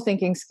 critical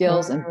thinking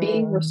skills and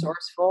being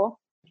resourceful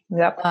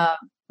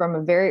from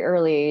a very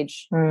early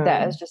age.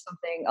 That is just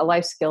a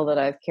life skill that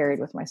I've carried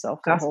with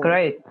myself. That's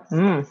great.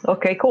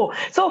 Okay, cool.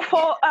 So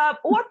for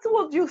what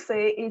would you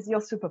say is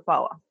your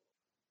superpower?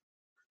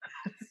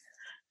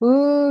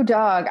 Ooh,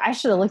 dog. I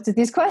should have looked at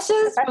these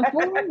questions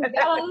before we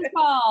got on the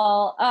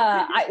call.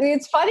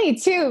 It's funny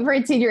too,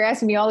 Francine, you're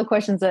asking me all the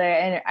questions that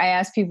I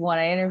ask people when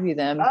I interview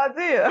them. Oh,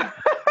 do you?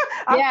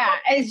 Yeah,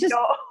 it's just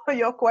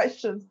your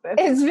questions. Then.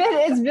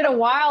 It's been a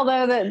while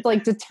though that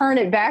like to turn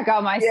it back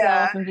on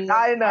myself. And be like,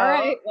 I know. All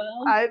right,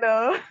 well, I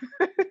know.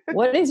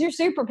 What is your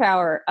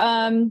superpower?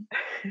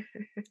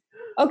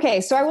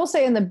 Okay, so I will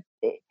say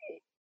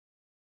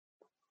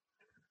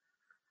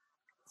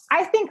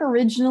I think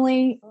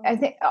originally,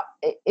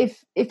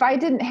 if I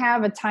didn't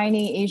have a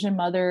tiny Asian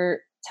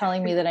mother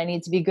telling me that I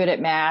need to be good at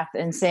math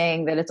and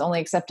saying that it's only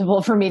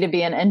acceptable for me to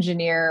be an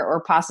engineer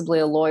or possibly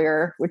a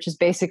lawyer, which is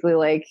basically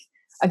like,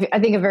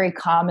 I think a very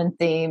common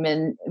theme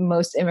in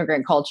most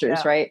immigrant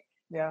cultures, right?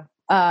 Yeah.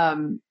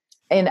 And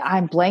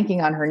I'm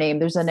blanking on her name.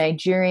 There's a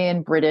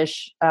Nigerian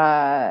British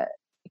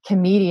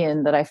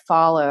comedian that I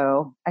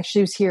follow.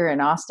 Actually, was here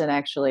in Austin,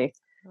 actually.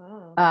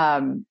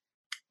 Oh.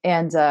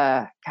 And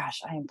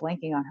gosh, I am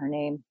blanking on her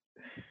name.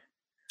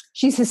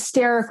 She's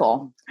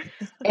hysterical.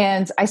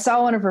 And I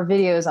saw one of her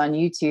videos on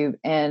YouTube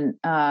and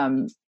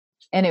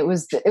it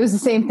was the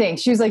same thing.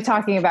 She was like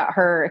talking about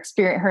her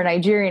experience, her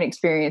Nigerian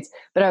experience,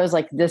 but I was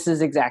like, this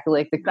is exactly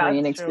like the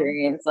Korean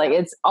experience. Like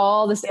it's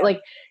all this, like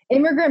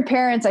immigrant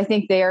parents, I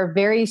think they are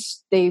they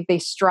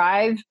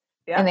strive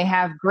and they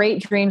have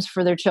great dreams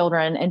for their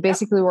children. And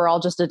basically we're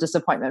all just a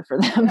disappointment for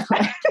them.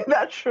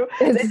 That's true.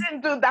 They didn't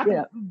do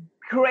that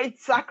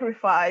great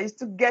sacrifice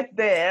to get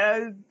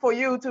there for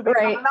you to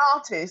become an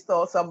artist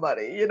or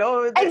somebody, Exactly.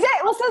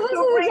 Well, so this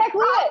is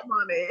exactly it.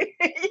 Money.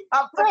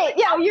 Right.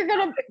 Yeah.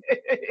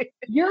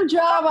 Your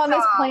job on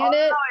this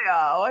planet.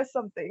 Or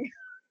something.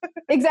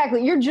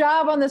 Exactly. Your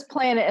job on this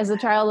planet as a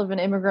child of an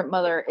immigrant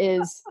mother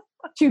is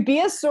to be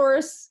a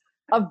source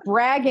of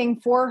bragging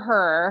for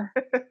her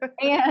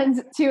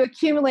and to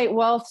accumulate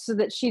wealth so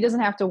that she doesn't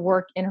have to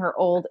work in her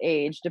old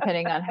age,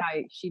 depending on how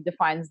she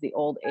defines the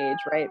old age,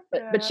 right?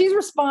 But she's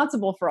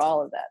responsible for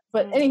all of that.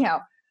 But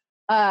anyhow,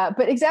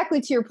 but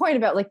exactly to your point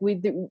about like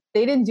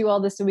they didn't do all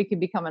this so we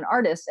could become an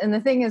artist. And the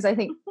thing is, I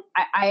think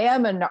I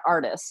am an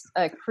artist,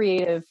 a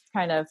creative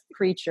kind of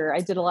creature.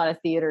 I did a lot of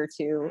theater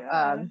too.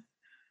 And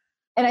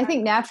I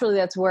think naturally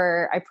that's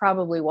where I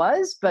probably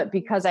was, but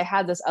because I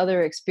had this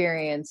other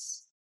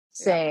experience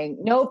saying,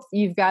 nope,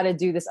 you've got to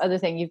do this other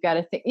thing. You've got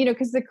to think,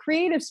 because the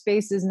creative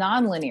space is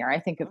nonlinear.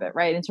 I think of it,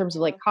 right? In terms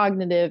of like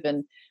cognitive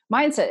and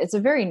mindset, it's a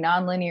very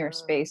nonlinear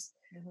space.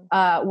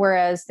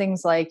 Whereas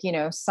things like,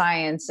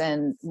 science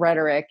and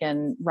rhetoric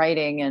and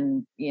writing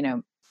and,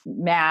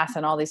 math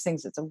and all these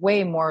things, it's a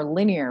way more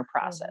linear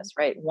process,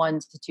 right? 1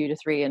 to 2 to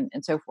 3 and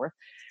so forth.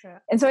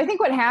 And so I think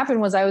what happened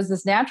was I was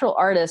this natural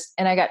artist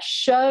and I got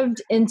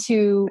shoved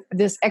into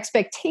this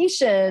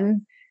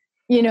expectation,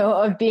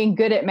 of being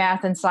good at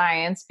math and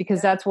science,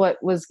 because that's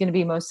what was going to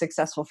be most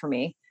successful for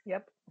me.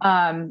 Yep.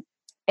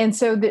 And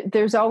so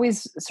there's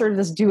always sort of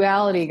this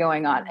duality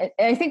going on. And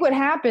I think what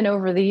happened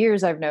over the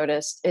years, I've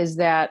noticed, is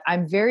that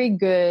I'm very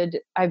good.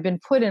 I've been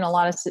put in a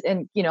lot of,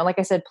 and, like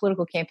I said,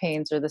 political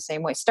campaigns are the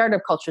same way.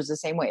 Startup culture is the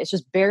same way. It's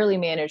just barely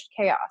managed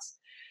chaos.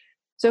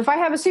 So if I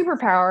have a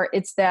superpower,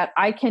 it's that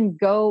I can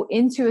go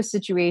into a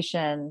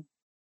situation,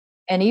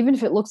 and even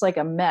if it looks like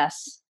a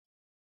mess,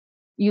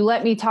 you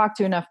let me talk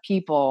to enough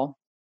people,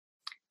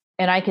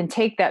 and I can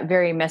take that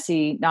very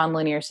messy,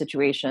 nonlinear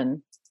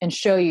situation and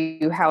show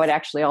you how it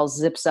actually all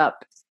zips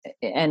up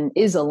and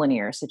is a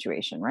linear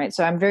situation, right?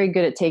 So I'm very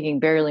good at taking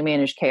barely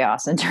managed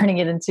chaos and turning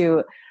it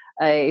into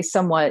a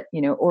somewhat,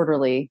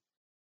 orderly,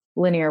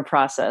 linear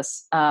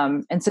process.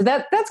 And so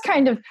that's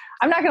kind of,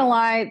 I'm not going to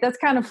lie, that's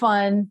kind of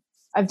fun.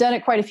 I've done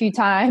it quite a few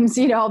times.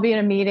 I'll be in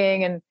a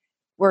meeting and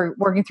we're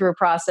working through a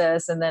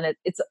process, and then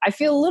I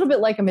feel a little bit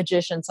like a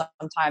magician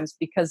sometimes,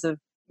 because of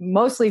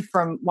mostly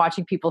from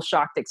watching people's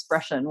shocked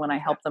expression when I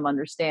help them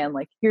understand,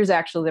 like, here's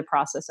actually the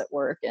process at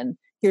work, and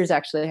here's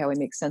actually how we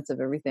make sense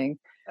of everything.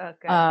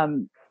 Okay. Yeah.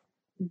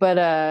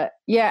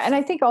 And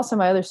I think also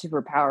my other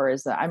superpower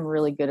is that I'm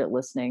really good at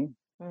listening.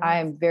 Mm-hmm. I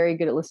am very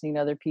good at listening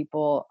to other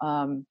people.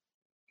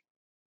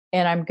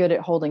 And I'm good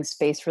at holding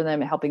space for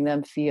them and helping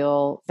them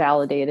feel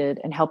validated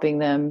and helping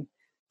them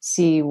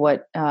see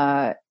what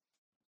their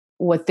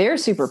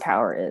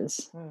superpower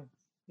is.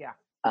 Yeah.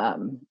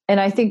 And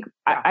I think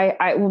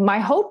my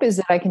hope is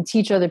that I can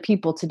teach other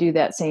people to do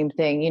that same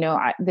thing.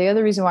 The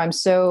other reason why I'm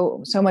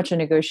so much a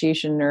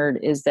negotiation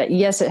nerd is that,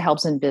 yes, it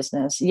helps in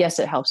business. Yes,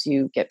 it helps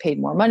you get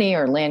paid more money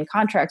or land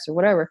contracts or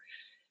whatever.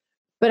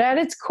 But at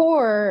its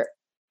core,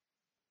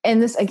 and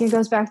this again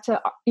goes back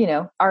to,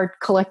 our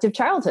collective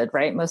childhood,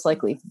 right? Most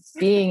likely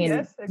being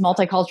in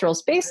multicultural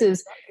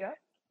spaces. Yeah.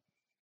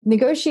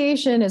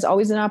 Negotiation is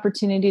always an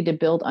opportunity to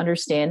build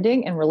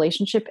understanding and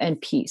relationship and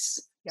peace.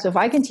 Yeah. So if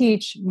I can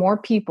teach more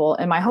people,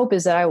 and my hope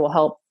is that I will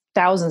help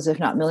thousands, if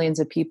not millions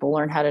of people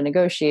learn how to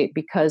negotiate,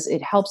 because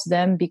it helps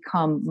them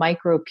become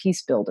micro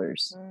peace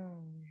builders.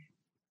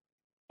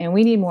 And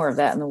we need more of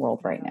that in the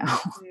world right now.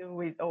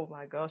 Oh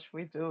my gosh,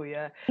 we do.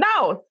 Yeah.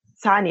 Now,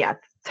 Tanya,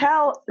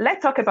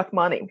 let's talk about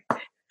money.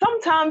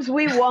 Sometimes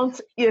we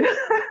want,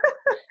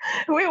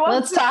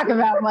 let's talk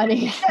about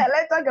money. Yeah,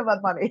 let's talk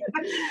about money.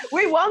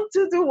 We want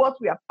to do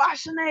what we are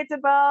passionate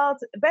about,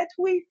 but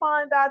we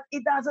find that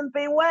it doesn't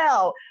pay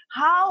well.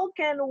 How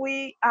can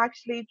we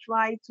actually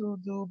try to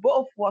do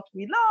both what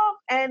we love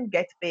and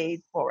get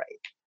paid for it?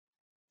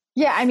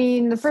 Yeah, I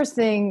mean, the first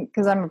thing,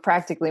 because I'm a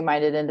practically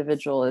minded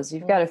individual, is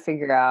you've got to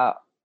figure out,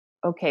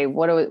 okay,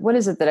 what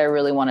is it that I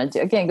really want to do?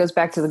 Again, it goes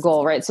back to the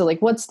goal, right? So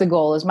like, what's the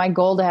goal? Is my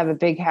goal to have a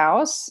big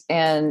house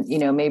and,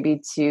 maybe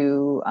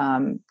to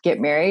get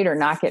married or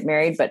not get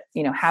married, but,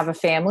 have a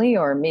family,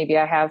 or maybe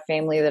I have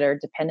family that are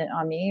dependent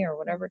on me or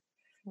whatever.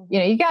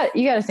 You got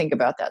to think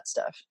about that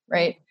stuff,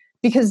 right?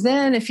 Because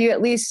then if you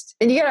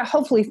and you got to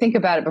hopefully think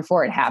about it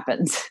before it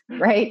happens,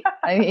 right?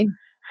 I mean,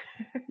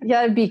 you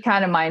got to be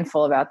kind of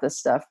mindful about this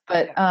stuff.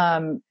 But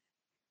I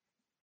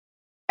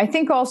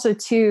think also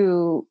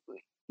too,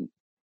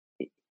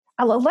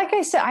 like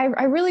I said,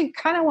 I really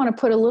kind of want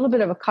to put a little bit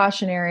of a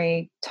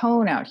cautionary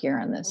tone out here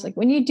on this. Like,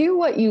 when you do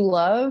what you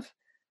love,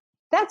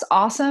 that's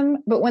awesome.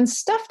 But when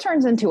stuff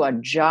turns into a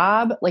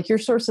job, like your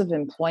source of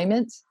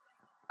employment,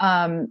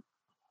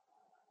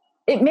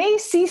 it may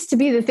cease to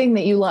be the thing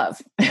that you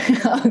love.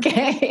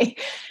 Okay.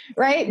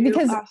 Right?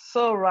 Because you are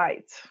so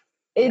right.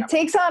 It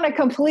takes on a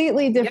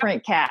completely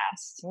different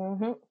cast.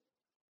 Mm-hmm.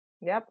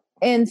 Yep.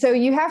 And so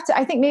you have to,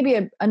 I think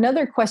maybe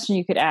another question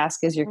you could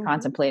ask as you're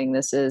contemplating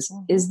this is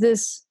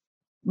this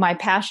my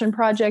passion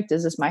project?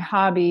 Is this my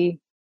hobby?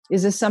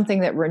 Is this something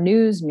that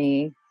renews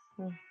me?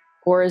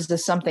 Or is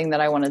this something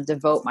that I want to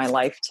devote my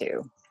life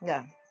to?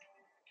 Yeah.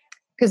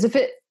 Because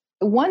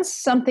once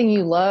something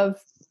you love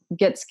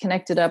gets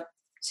connected up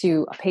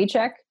to a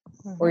paycheck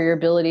or your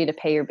ability to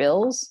pay your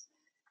bills,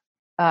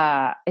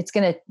 the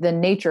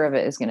nature of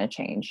it is going to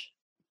change.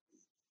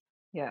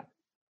 Yeah.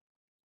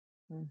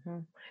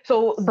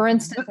 So, for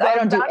instance, I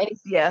don't do any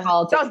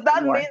politics. Does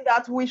that mean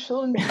that we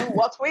shouldn't do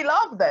what we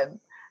love then?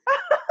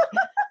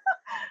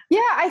 Yeah,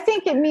 I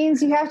think it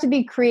means you have to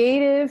be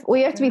creative. Well,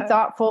 you have to be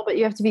thoughtful, but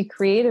you have to be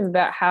creative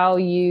about how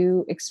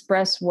you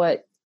express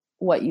what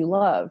you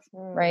love,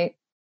 right?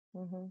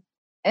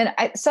 And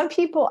some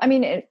people, I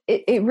mean,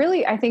 it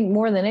really, I think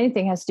more than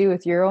anything has to do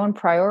with your own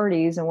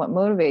priorities and what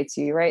motivates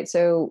you, right?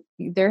 So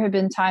there have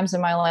been times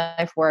in my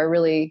life where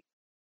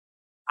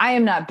I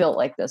am not built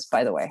like this,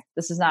 by the way.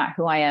 This is not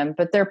who I am.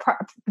 But there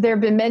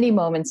have been many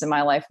moments in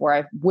my life where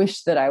I've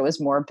wished that I was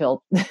more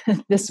built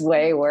this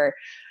way, where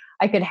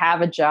I could have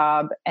a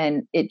job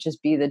and it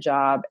just be the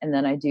job. And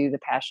then I do the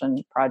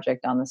passion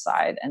project on the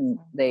side, and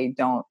they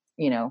don't,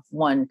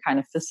 one kind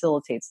of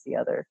facilitates the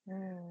other.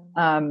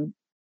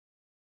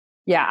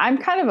 Yeah, I'm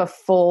kind of a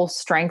full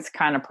strength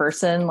kind of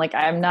person. Like,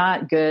 I'm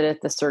not good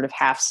at the sort of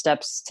half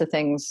steps to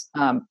things,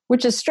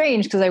 which is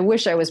strange because I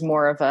wish I was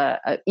more of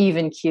a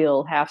even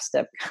keel half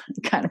step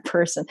kind of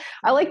person.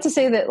 I like to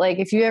say that, like,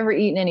 if you ever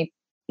eaten any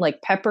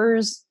like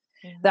peppers.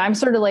 That I'm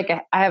sort of like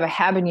I have a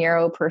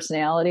habanero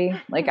personality.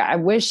 Like I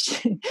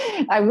wish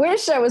I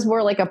was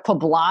more like a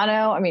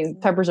poblano. I mean,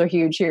 peppers are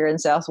huge here in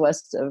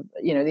Southwest of,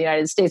 the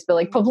United States, but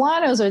like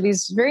poblanos are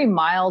these very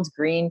mild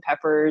green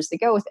peppers. They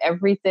go with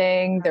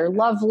everything. They're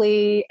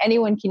lovely.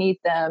 Anyone can eat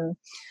them.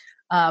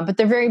 But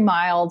they're very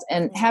mild,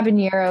 and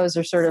habaneros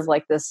are sort of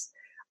like this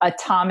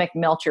atomic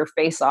melt your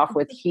face off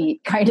with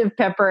heat kind of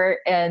pepper.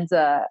 And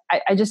I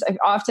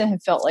often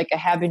have felt like a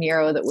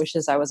habanero that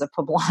wishes I was a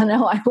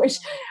poblano. I wish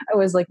I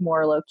was like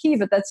more low key,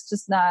 but that's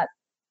just not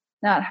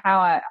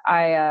how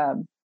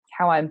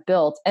how I'm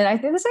built. And I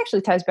think this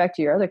actually ties back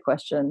to your other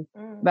question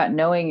about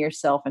knowing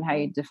yourself and how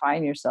you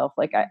define yourself.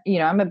 Like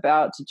I'm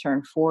about to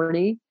turn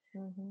 40,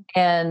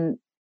 and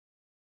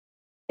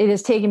it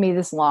has taken me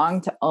this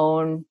long to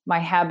own my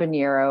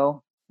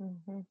habanero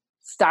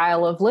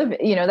style of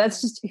living.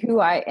 That's just who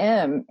I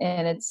am,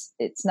 and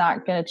it's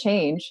not going to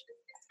change.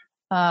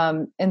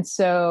 And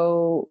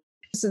so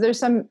there's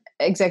some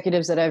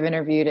executives that I've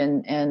interviewed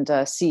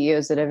and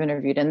CEOs that I've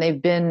interviewed, and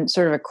they've been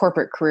sort of a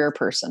corporate career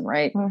person,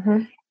 right?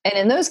 And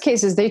in those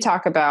cases, they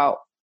talk about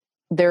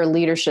their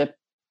leadership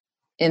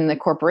in the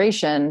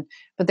corporation,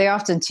 but they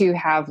often too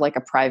have like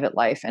a private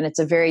life, and it's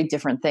a very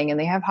different thing. And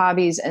they have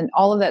hobbies, and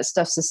all of that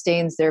stuff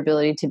sustains their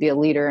ability to be a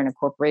leader in a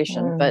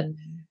corporation. But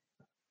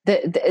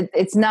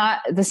it's not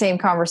the same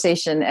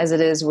conversation as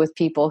it is with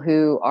people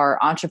who are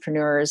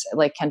entrepreneurs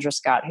like Kendra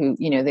Scott, who,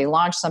 they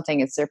launch something,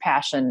 it's their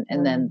passion.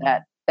 And then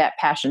that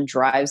passion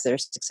drives their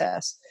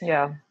success.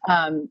 Yeah.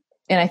 And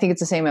I think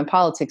it's the same in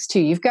politics too.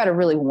 You've got to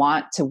really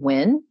want to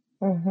win.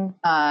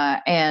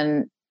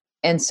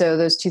 And so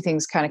those two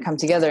things kind of come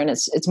together, and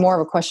it's more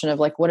of a question of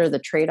like, what are the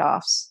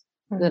trade-offs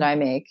that I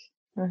make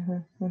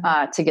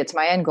to get to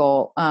my end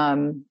goal?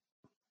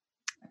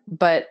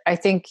 But I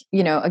think,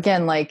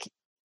 again, like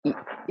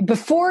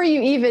before you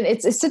even,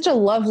 it's such a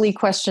lovely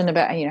question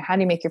about, how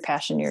do you make your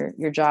passion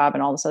your job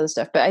and all this other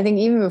stuff. But I think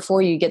even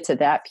before you get to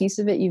that piece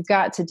of it, you've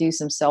got to do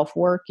some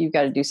self-work. You've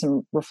got to do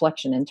some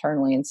reflection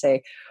internally and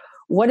say,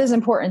 what is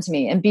important to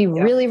me, and be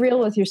really real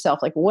with yourself.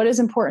 Like, what is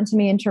important to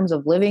me in terms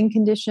of living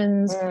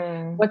conditions?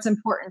 What's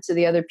important to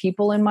the other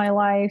people in my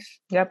life?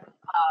 Yep.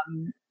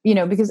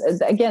 Because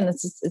again,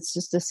 it's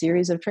just a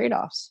series of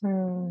trade-offs.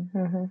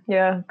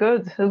 Yeah,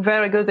 good.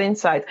 Very good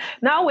insight.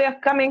 Now we are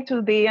coming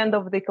to the end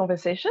of the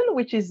conversation,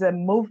 which is a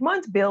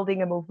movement,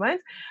 building a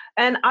movement.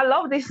 And I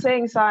love this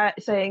saying,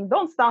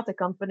 don't start a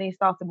company,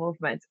 start a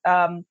movement.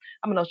 I'm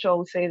not sure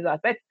who says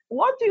that, but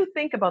what do you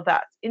think about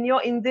that? In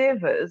your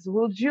endeavors,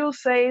 would you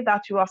say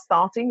that you are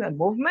starting a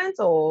movement,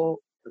 or,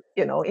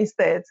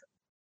 instead,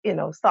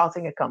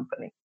 starting a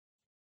company?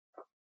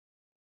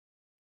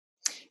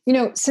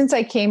 Since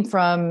I came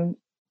from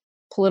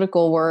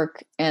political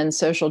work and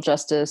social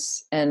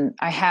justice, and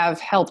I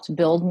have helped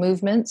build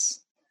movements,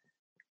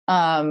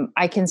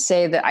 I can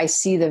say that I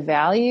see the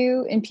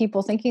value in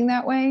people thinking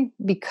that way,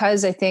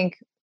 because I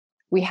think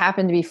we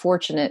happen to be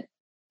fortunate.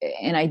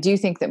 And I do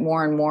think that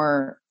more and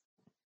more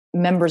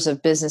members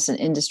of business and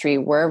industry,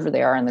 wherever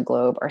they are in the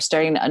globe, are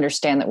starting to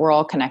understand that we're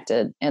all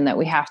connected, and that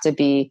we have to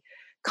be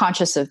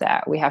conscious of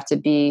that. We have to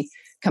be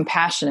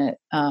compassionate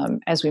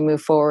as we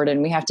move forward,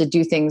 and we have to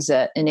do things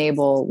that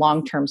enable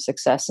long-term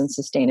success and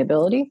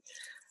sustainability.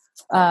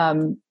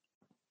 I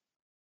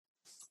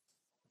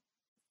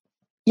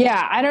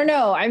don't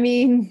know. I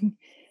mean,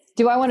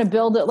 do I want to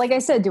build it? Like I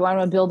said, do I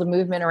want to build a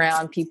movement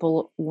around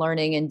people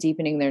learning and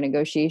deepening their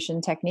negotiation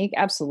technique?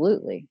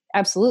 Absolutely.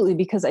 Absolutely.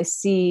 Because I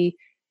see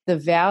the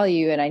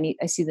value, and I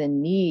see the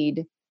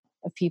need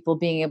of people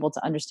being able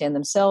to understand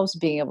themselves,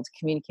 being able to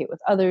communicate with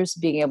others,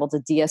 being able to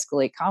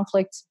de-escalate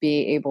conflict,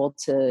 be able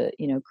to,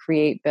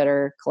 create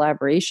better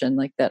collaboration.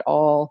 Like, that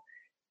all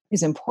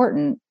is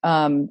important.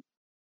 Turning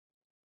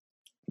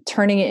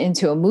it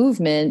into a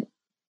movement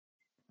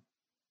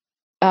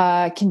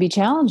can be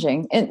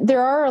challenging. And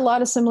there are a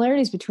lot of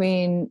similarities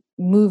between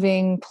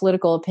moving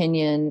political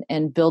opinion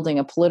and building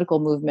a political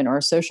movement or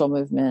a social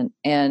movement,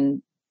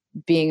 and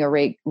being a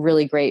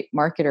really great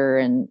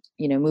marketer and,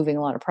 moving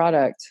a lot of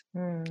product.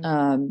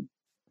 Yeah.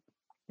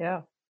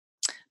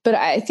 But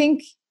I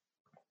think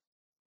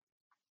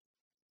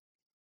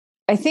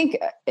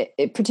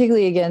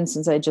particularly, again,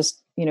 since I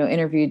just,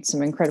 interviewed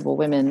some incredible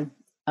women,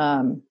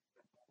 the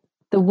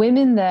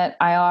women that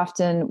I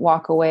often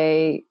walk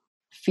away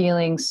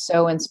feeling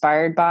so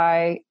inspired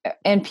by,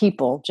 and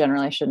people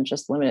generally, I shouldn't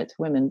just limit it to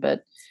women,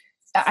 but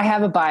I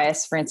have a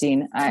bias,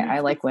 Francine.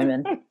 I like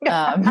women.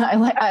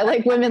 I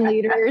like women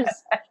leaders.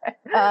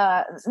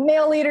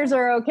 Male leaders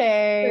are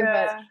okay,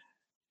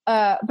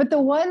 but the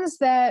ones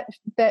that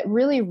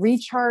really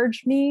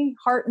recharge me,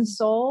 heart and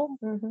soul,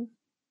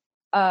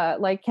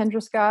 like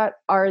Kendra Scott,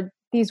 are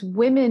these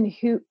women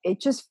who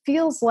it just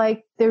feels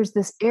like there's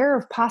this air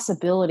of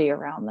possibility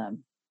around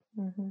them.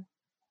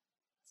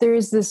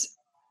 There's this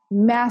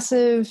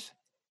massive,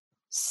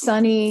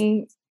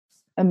 sunny,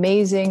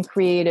 amazing,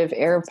 creative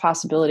air of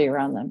possibility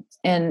around them,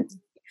 and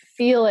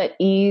feel at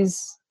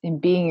ease in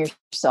being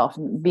yourself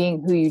and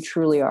being who you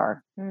truly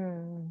are.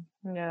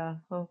 Yeah.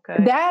 Okay.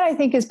 That I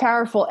think is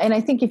powerful. And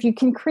I think if you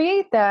can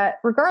create that,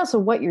 regardless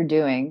of what you're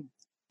doing,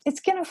 it's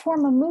going to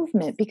form a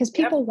movement because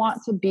people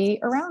want to be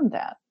around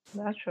that.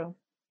 That's true.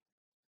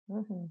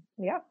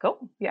 Yeah,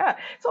 cool. Yeah.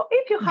 So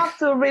if you have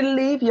to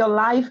relive your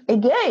life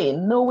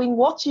again, knowing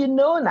what you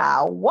know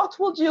now, what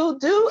would you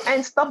do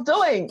and stop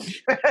doing?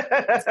 If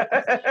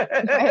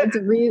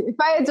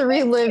I had to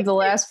relive the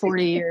last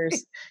 40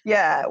 years.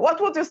 Yeah. What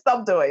would you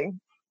stop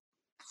doing?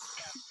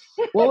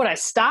 What would I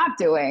stop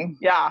doing?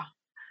 Yeah.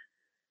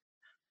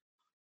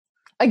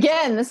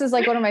 Again, this is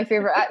like one of my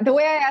favorite. The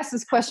way I ask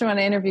this question when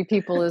I interview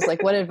people is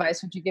like, what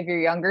advice would you give your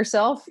younger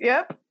self?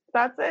 Yep.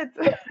 That's it.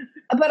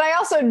 But I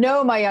also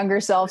know my younger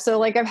self. So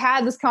like I've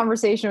had this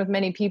conversation with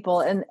many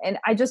people and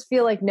I just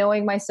feel like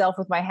knowing myself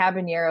with my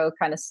habanero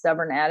kind of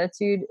stubborn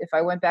attitude, if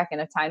I went back in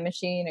a time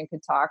machine and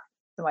could talk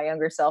to my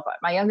younger self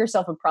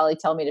would probably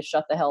tell me to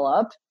shut the hell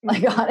up.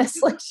 Like,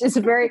 honestly, she's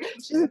a very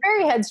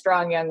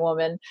headstrong young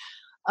woman.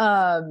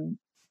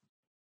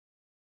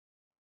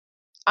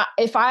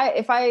 If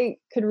I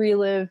could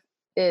relive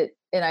it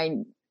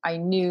and I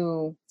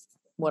knew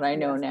what I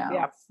know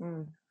now,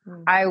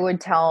 I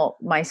would tell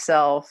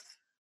myself,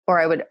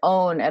 or I would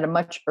own at a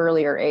much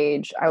earlier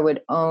age, I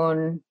would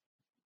own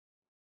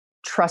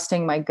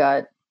trusting my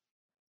gut.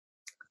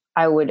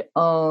 I would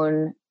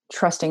own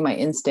trusting my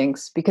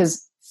instincts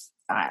because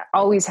I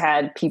always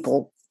had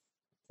people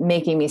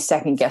making me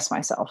second guess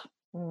myself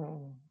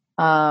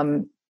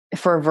for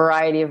a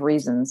variety of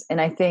reasons.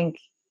 And I think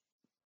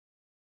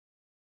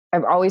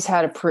I've always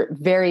had a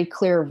very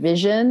clear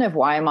vision of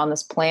why I'm on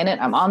this planet.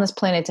 I'm on this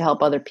planet to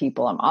help other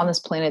people. I'm on this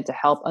planet to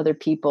help other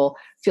people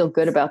feel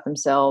good about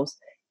themselves.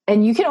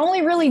 And you can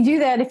only really do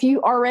that if you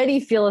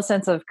already feel a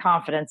sense of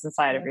confidence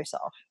inside of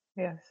yourself.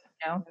 Yes.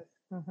 You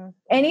know?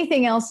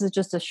 Anything else is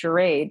just a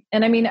charade.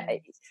 And I mean,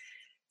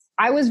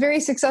 I was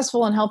very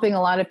successful in helping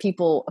a lot of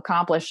people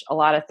accomplish a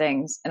lot of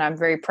things. And I'm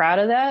very proud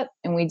of that.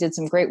 And we did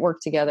some great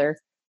work together.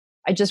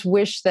 I just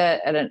wish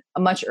that at a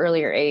much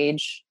earlier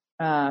age,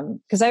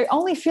 because I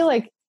only feel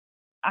like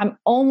I'm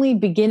only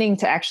beginning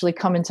to actually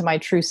come into my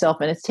true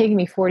self, and it's taken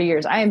me 40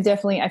 years. I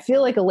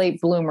feel like a late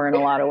bloomer in a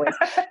lot of ways.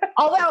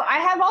 Although I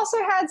have also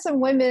had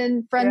some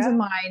women friends of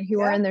mine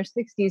who are in their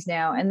 60s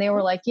now, and they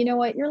were like, you know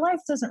what, your life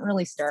doesn't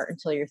really start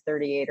until you're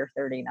 38 or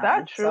 39.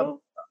 That's true.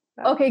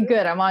 So, okay,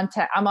 good. I'm on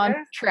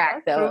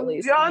track though, at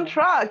least. You're on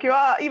track. You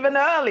are even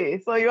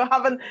early. So you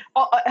haven't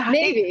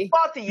maybe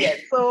 40 yet.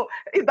 So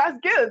that's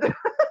good.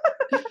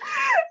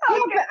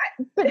 Yeah,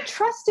 but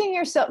trusting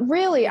yourself,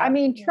 really, I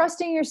mean,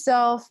 trusting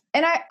yourself.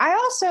 And I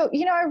also,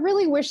 I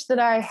really wish that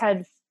I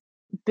had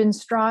been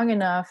strong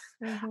enough.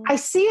 I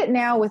see it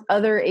now with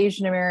other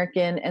Asian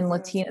American and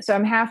Latino. So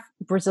I'm half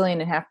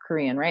Brazilian and half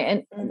Korean,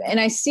 right? And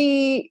I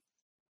see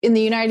in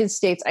the United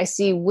States, I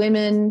see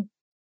women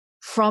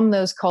from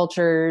those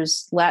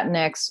cultures,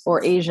 Latinx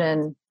or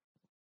Asian,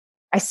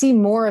 I see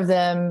more of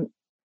them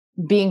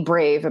being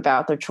brave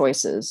about their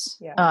choices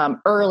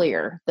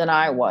earlier than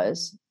I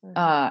was.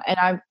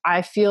 And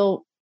I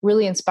feel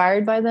really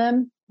inspired by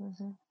them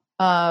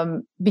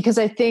because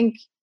I think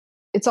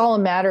it's all a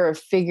matter of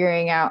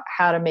figuring out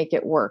how to make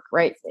it work,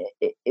 right?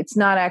 It's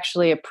not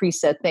actually a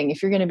preset thing.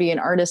 If you're going to be an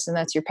artist and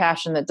that's your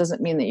passion, that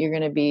doesn't mean that you're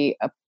going to be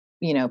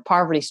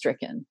poverty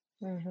stricken.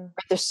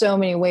 There's so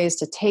many ways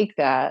to take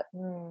that.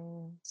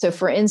 So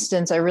for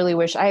instance, I really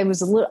wish I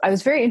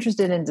was very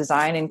interested in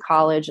design in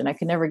college and I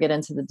could never get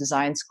into the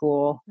design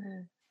school.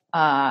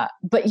 But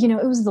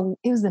it was the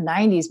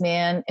 90s,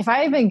 man. If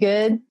I had been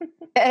good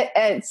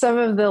at some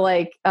of the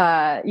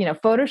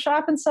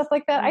Photoshop and stuff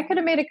like that, I could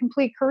have made a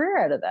complete career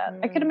out of that.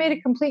 I could have made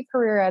a complete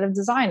career out of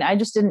design. I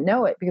just didn't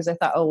know it because I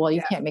thought, oh, well,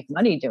 you can't make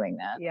money doing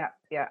that. Yeah.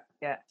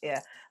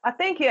 I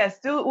think, yes.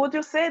 Would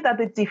you say that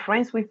the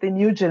difference with the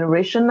new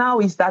generation now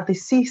is that they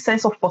see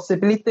sense of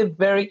possibility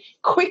very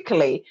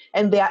quickly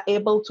and they are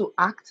able to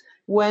act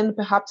when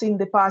perhaps in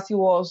the past it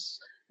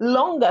was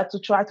longer to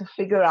try to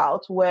figure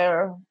out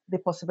where the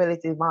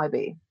possibility might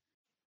be?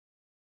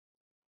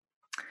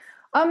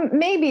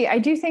 Maybe. I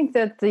do think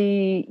that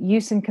the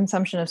use and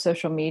consumption of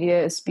social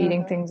media is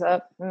speeding things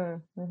up.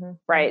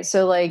 Right.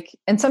 So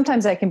and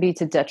sometimes that can be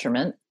to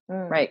detriment,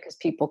 right? Because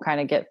people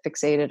kind of get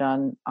fixated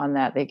on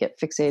that. They get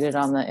fixated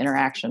on the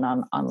interaction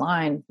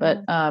online.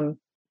 But I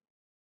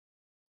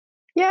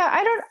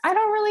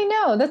don't really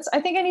know.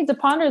 I think I need to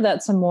ponder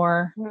that some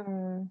more.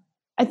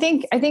 I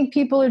think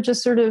people are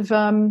just sort of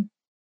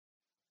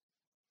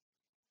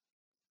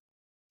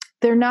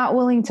they're not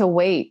willing to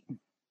wait.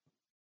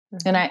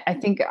 And I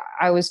think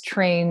I was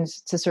trained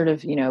to sort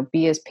of,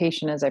 be as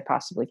patient as I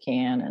possibly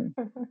can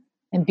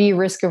and be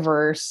risk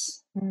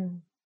averse.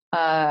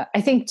 I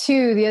think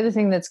too, the other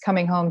thing that's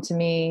coming home to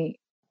me,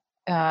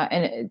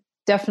 and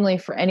definitely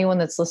for anyone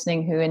that's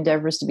listening who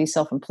endeavors to be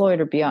self-employed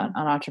or be an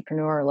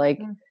entrepreneur,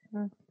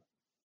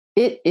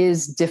 it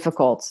is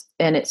difficult.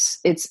 And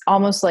it's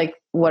almost like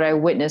what I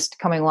witnessed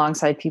coming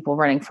alongside people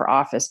running for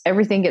office.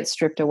 Everything gets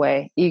stripped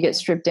away. You get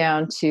stripped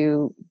down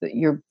to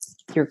your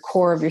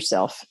core of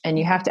yourself. And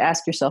you have to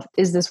ask yourself,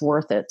 is this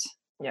worth it?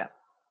 Yeah.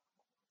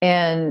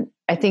 And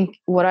I think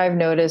what I've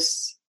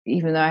noticed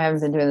even though I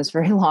haven't been doing this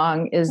very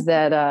long, is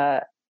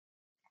that,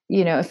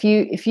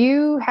 if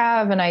you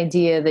have an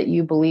idea that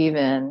you believe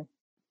in,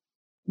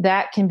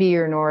 that can be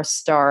your North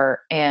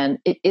Star. And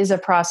it is a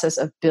process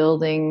of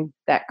building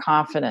that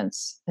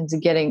confidence and to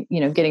getting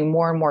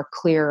more and more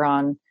clear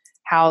on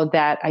how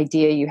that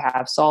idea you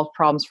have solve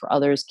problems for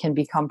others can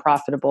become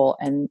profitable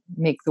and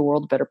make the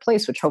world a better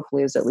place, which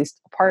hopefully is at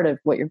least a part of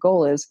what your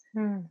goal is.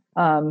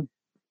 But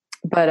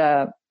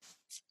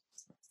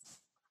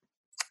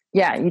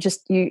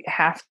you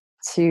have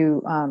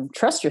to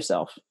trust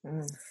yourself.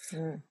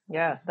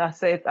 Yeah,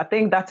 that's it. I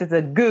think that is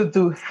a good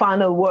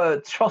final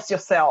word. Trust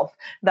yourself.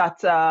 That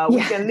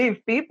we can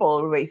leave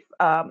people with,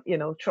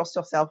 trust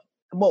yourself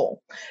more.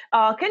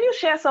 Can you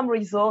share some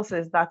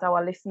resources that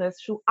our listeners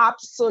should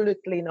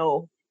absolutely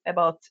know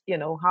about,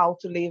 how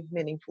to live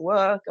meaningful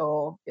work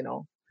or,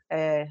 meaningful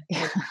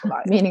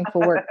life?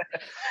 Meaningful work.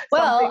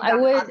 Well, I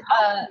would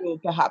you,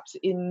 perhaps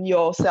in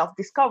your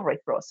self-discovery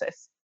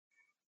process.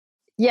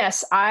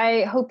 Yes,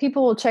 I hope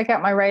people will check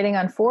out my writing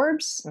on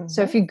Forbes.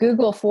 So if you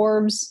Google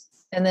Forbes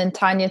and then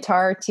Tanya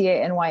Tarr,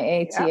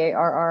 Tanya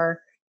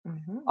Tarr,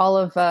 all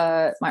of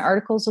my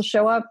articles will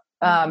show up.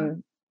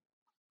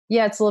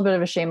 It's a little bit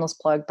of a shameless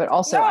plug, but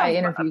also I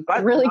interview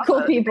really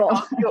cool people.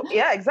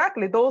 Yeah,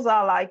 exactly. Those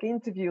are like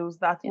interviews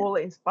that will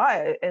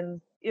inspire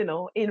and,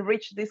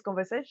 enrich this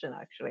conversation,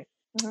 actually.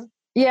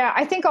 Yeah,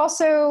 I think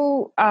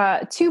also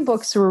 2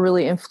 books were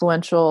really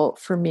influential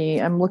for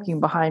me. I'm looking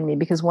behind me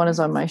because one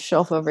is on my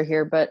shelf over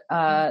here, but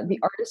The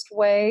Artist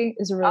Way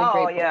is a really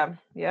great book.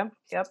 Yep.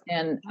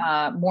 And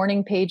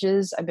Morning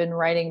Pages, I've been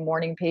writing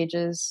Morning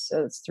Pages,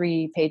 so it's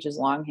 3 pages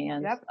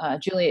longhand.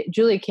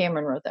 Julia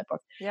Cameron wrote that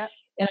book. Yeah.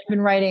 And I've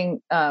been writing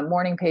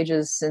Morning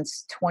Pages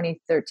since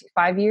 2013,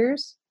 5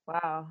 years.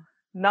 Wow.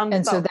 Non-stop.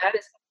 And so that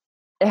is,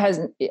 it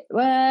hasn't,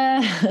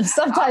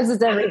 sometimes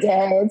it's every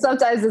day and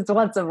sometimes it's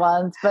once a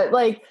month, but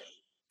I've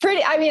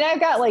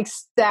got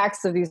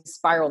stacks of these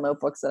spiral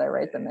notebooks that I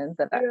write them in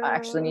that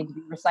actually need to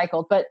be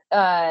recycled. But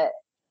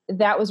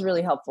that was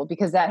really helpful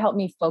because that helped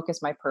me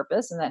focus my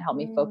purpose and that helped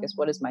me focus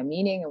what is my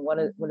meaning and what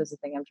is the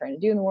thing I'm trying to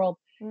do in the world.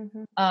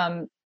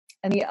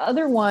 And the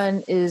other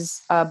one is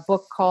a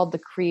book called The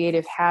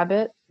Creative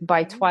Habit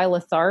by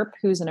Twyla Tharp,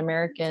 who's an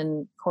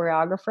American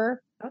choreographer.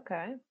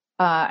 Okay.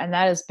 And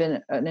that has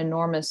been an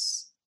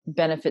enormous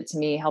benefit to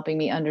me, helping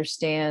me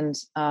understand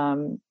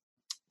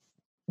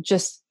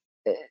just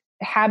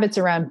habits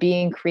around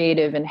being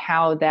creative and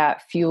how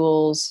that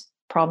fuels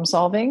problem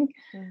solving.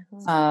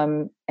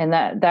 And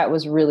that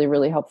was really,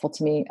 really helpful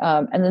to me.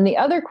 And then the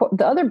other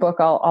book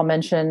I'll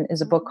mention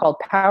is a book called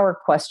Power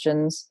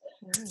Questions,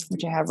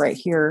 which I have right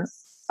here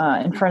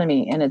in front of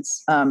me. And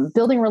it's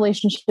Building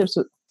Relationships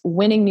with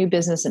Winning New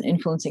Business and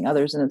Influencing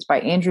Others. And it's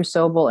by Andrew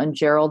Sobel and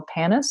Gerald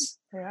Panis.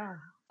 Yeah.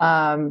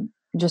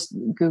 Just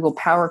Google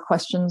Power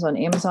Questions on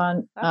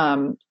Amazon.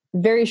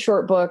 Very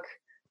short book,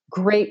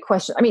 great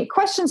question. I mean,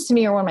 questions to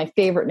me are one of my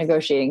favorite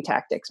negotiating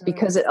tactics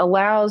because it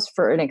allows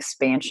for an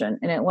expansion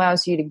and it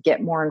allows you to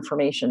get more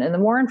information. And the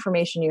more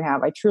information you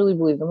have, I truly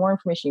believe the more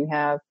information you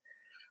have,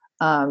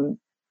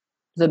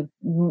 the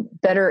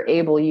better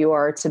able you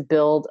are to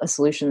build a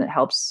solution that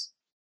helps,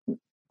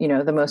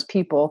 the most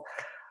people.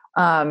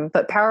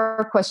 But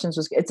Power Questions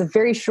it's a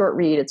very short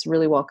read. It's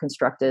really well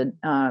constructed.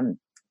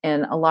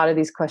 And a lot of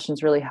these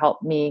questions really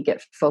helped me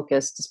get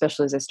focused,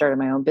 especially as I started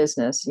my own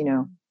business,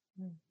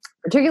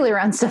 particularly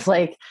around stuff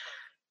like,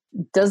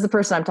 does the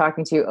person I'm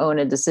talking to own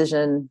a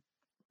decision?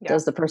 Yeah.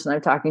 Does the person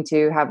I'm talking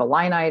to have a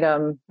line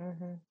item?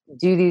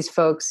 Do these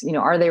folks,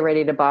 are they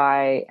ready to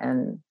buy?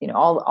 And,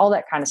 all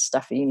that kind of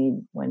stuff that you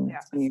need when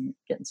you're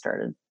getting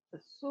started.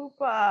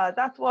 Super.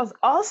 That was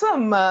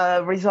awesome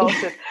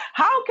resources.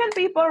 How can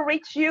people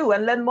reach you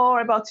and learn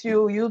more about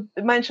you? You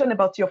mentioned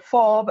about your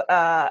Forbes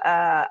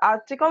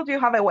article. Do you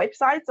have a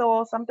website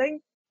or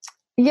something?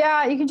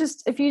 Yeah,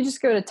 if you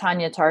just go to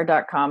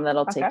tanyatarr.com,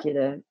 that'll take you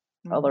to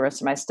all the rest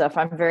of my stuff.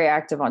 I'm very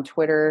active on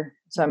Twitter.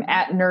 So I'm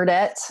at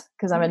Nerdette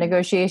because I'm a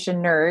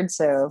negotiation nerd.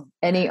 So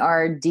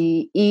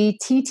NERDETTE,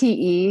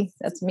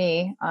 that's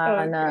me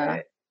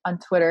on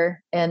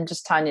Twitter, and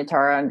just Tanya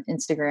Tarr on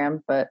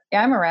Instagram. But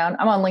yeah, I'm around.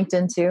 I'm on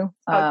LinkedIn too.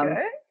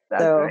 That's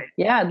great.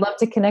 Yeah, I'd love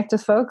to connect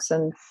with folks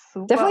and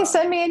definitely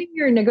send me any of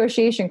your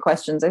negotiation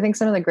questions. I think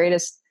some of the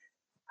greatest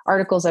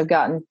articles I've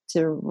gotten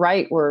to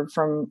write were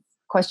from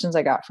questions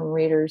I got from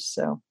readers.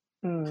 So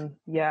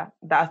yeah,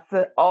 that's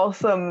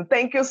awesome.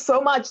 Thank you so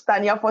much,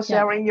 Tanya, for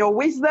sharing your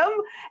wisdom.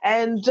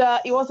 And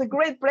it was a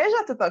great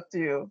pleasure to talk to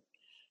you.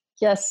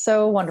 Yes,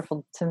 so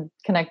wonderful to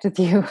connect with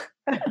you.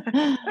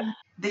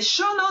 The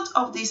show notes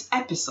of this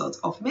episode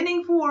of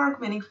Meaningful Work,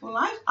 Meaningful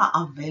Life are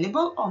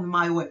available on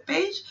my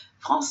webpage,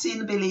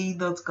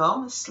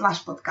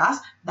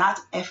 francinebeley.com/podcast.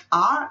 That's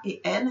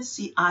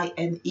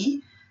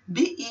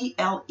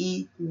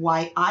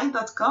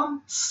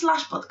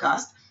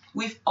FranceneBeley.com/podcast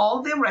with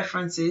all the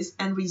references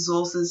and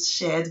resources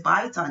shared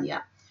by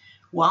Tanya.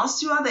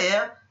 Once you are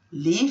there,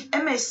 leave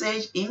a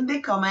message in the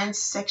comments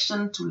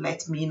section to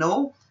let me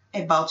know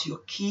about your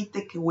key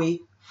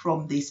takeaway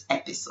from this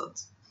episode.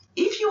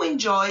 If you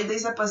enjoyed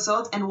this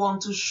episode and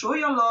want to show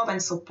your love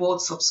and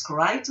support,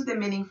 subscribe to the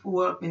Meaningful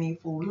Work,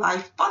 Meaningful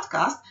Life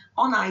podcast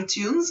on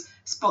iTunes,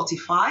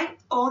 Spotify,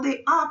 or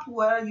the app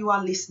where you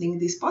are listening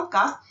this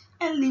podcast,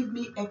 and leave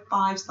me a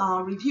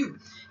 5-star review.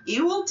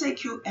 It will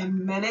take you a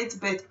minute,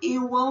 but it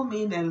will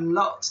mean a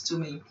lot to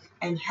me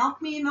and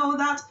help me know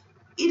that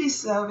it is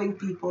serving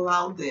people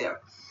out there.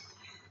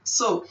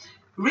 So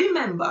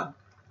remember,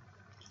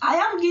 I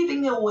am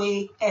giving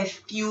away a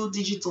few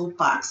digital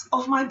packs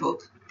of my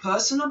book,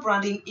 Personal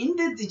Branding in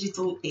the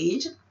Digital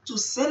Age, to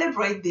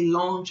celebrate the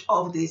launch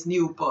of this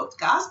new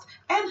podcast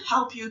and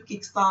help you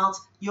kickstart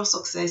your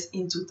success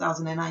in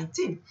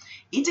 2019.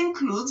 It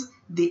includes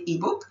the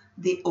ebook,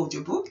 the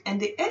audiobook, and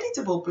the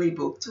editable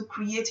playbook to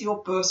create your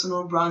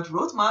personal brand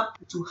roadmap.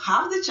 To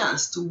have the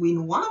chance to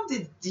win one of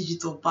the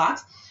digital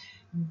packs,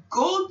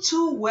 go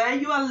to where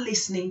you are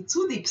listening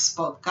to this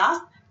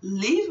podcast,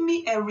 leave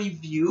me a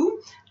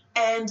review,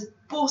 and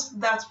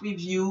post that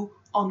review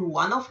on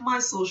one of my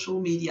social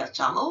media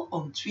channels,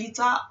 on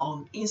Twitter,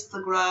 on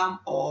Instagram,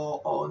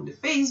 or on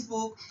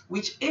Facebook,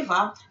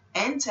 whichever,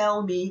 and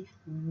tell me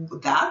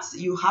that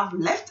you have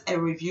left a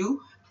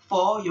review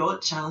for your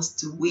chance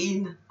to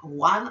win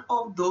one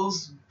of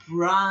those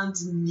brand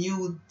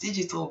new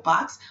digital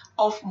packs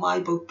of my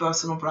book,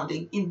 Personal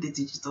Branding in the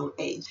Digital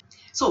Age.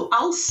 So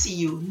I'll see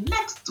you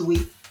next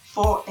week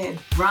for a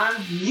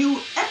brand new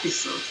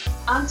episode.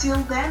 Until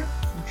then,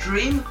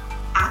 dream,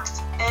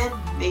 act, and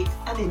make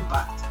an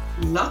impact.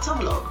 Lots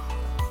of love.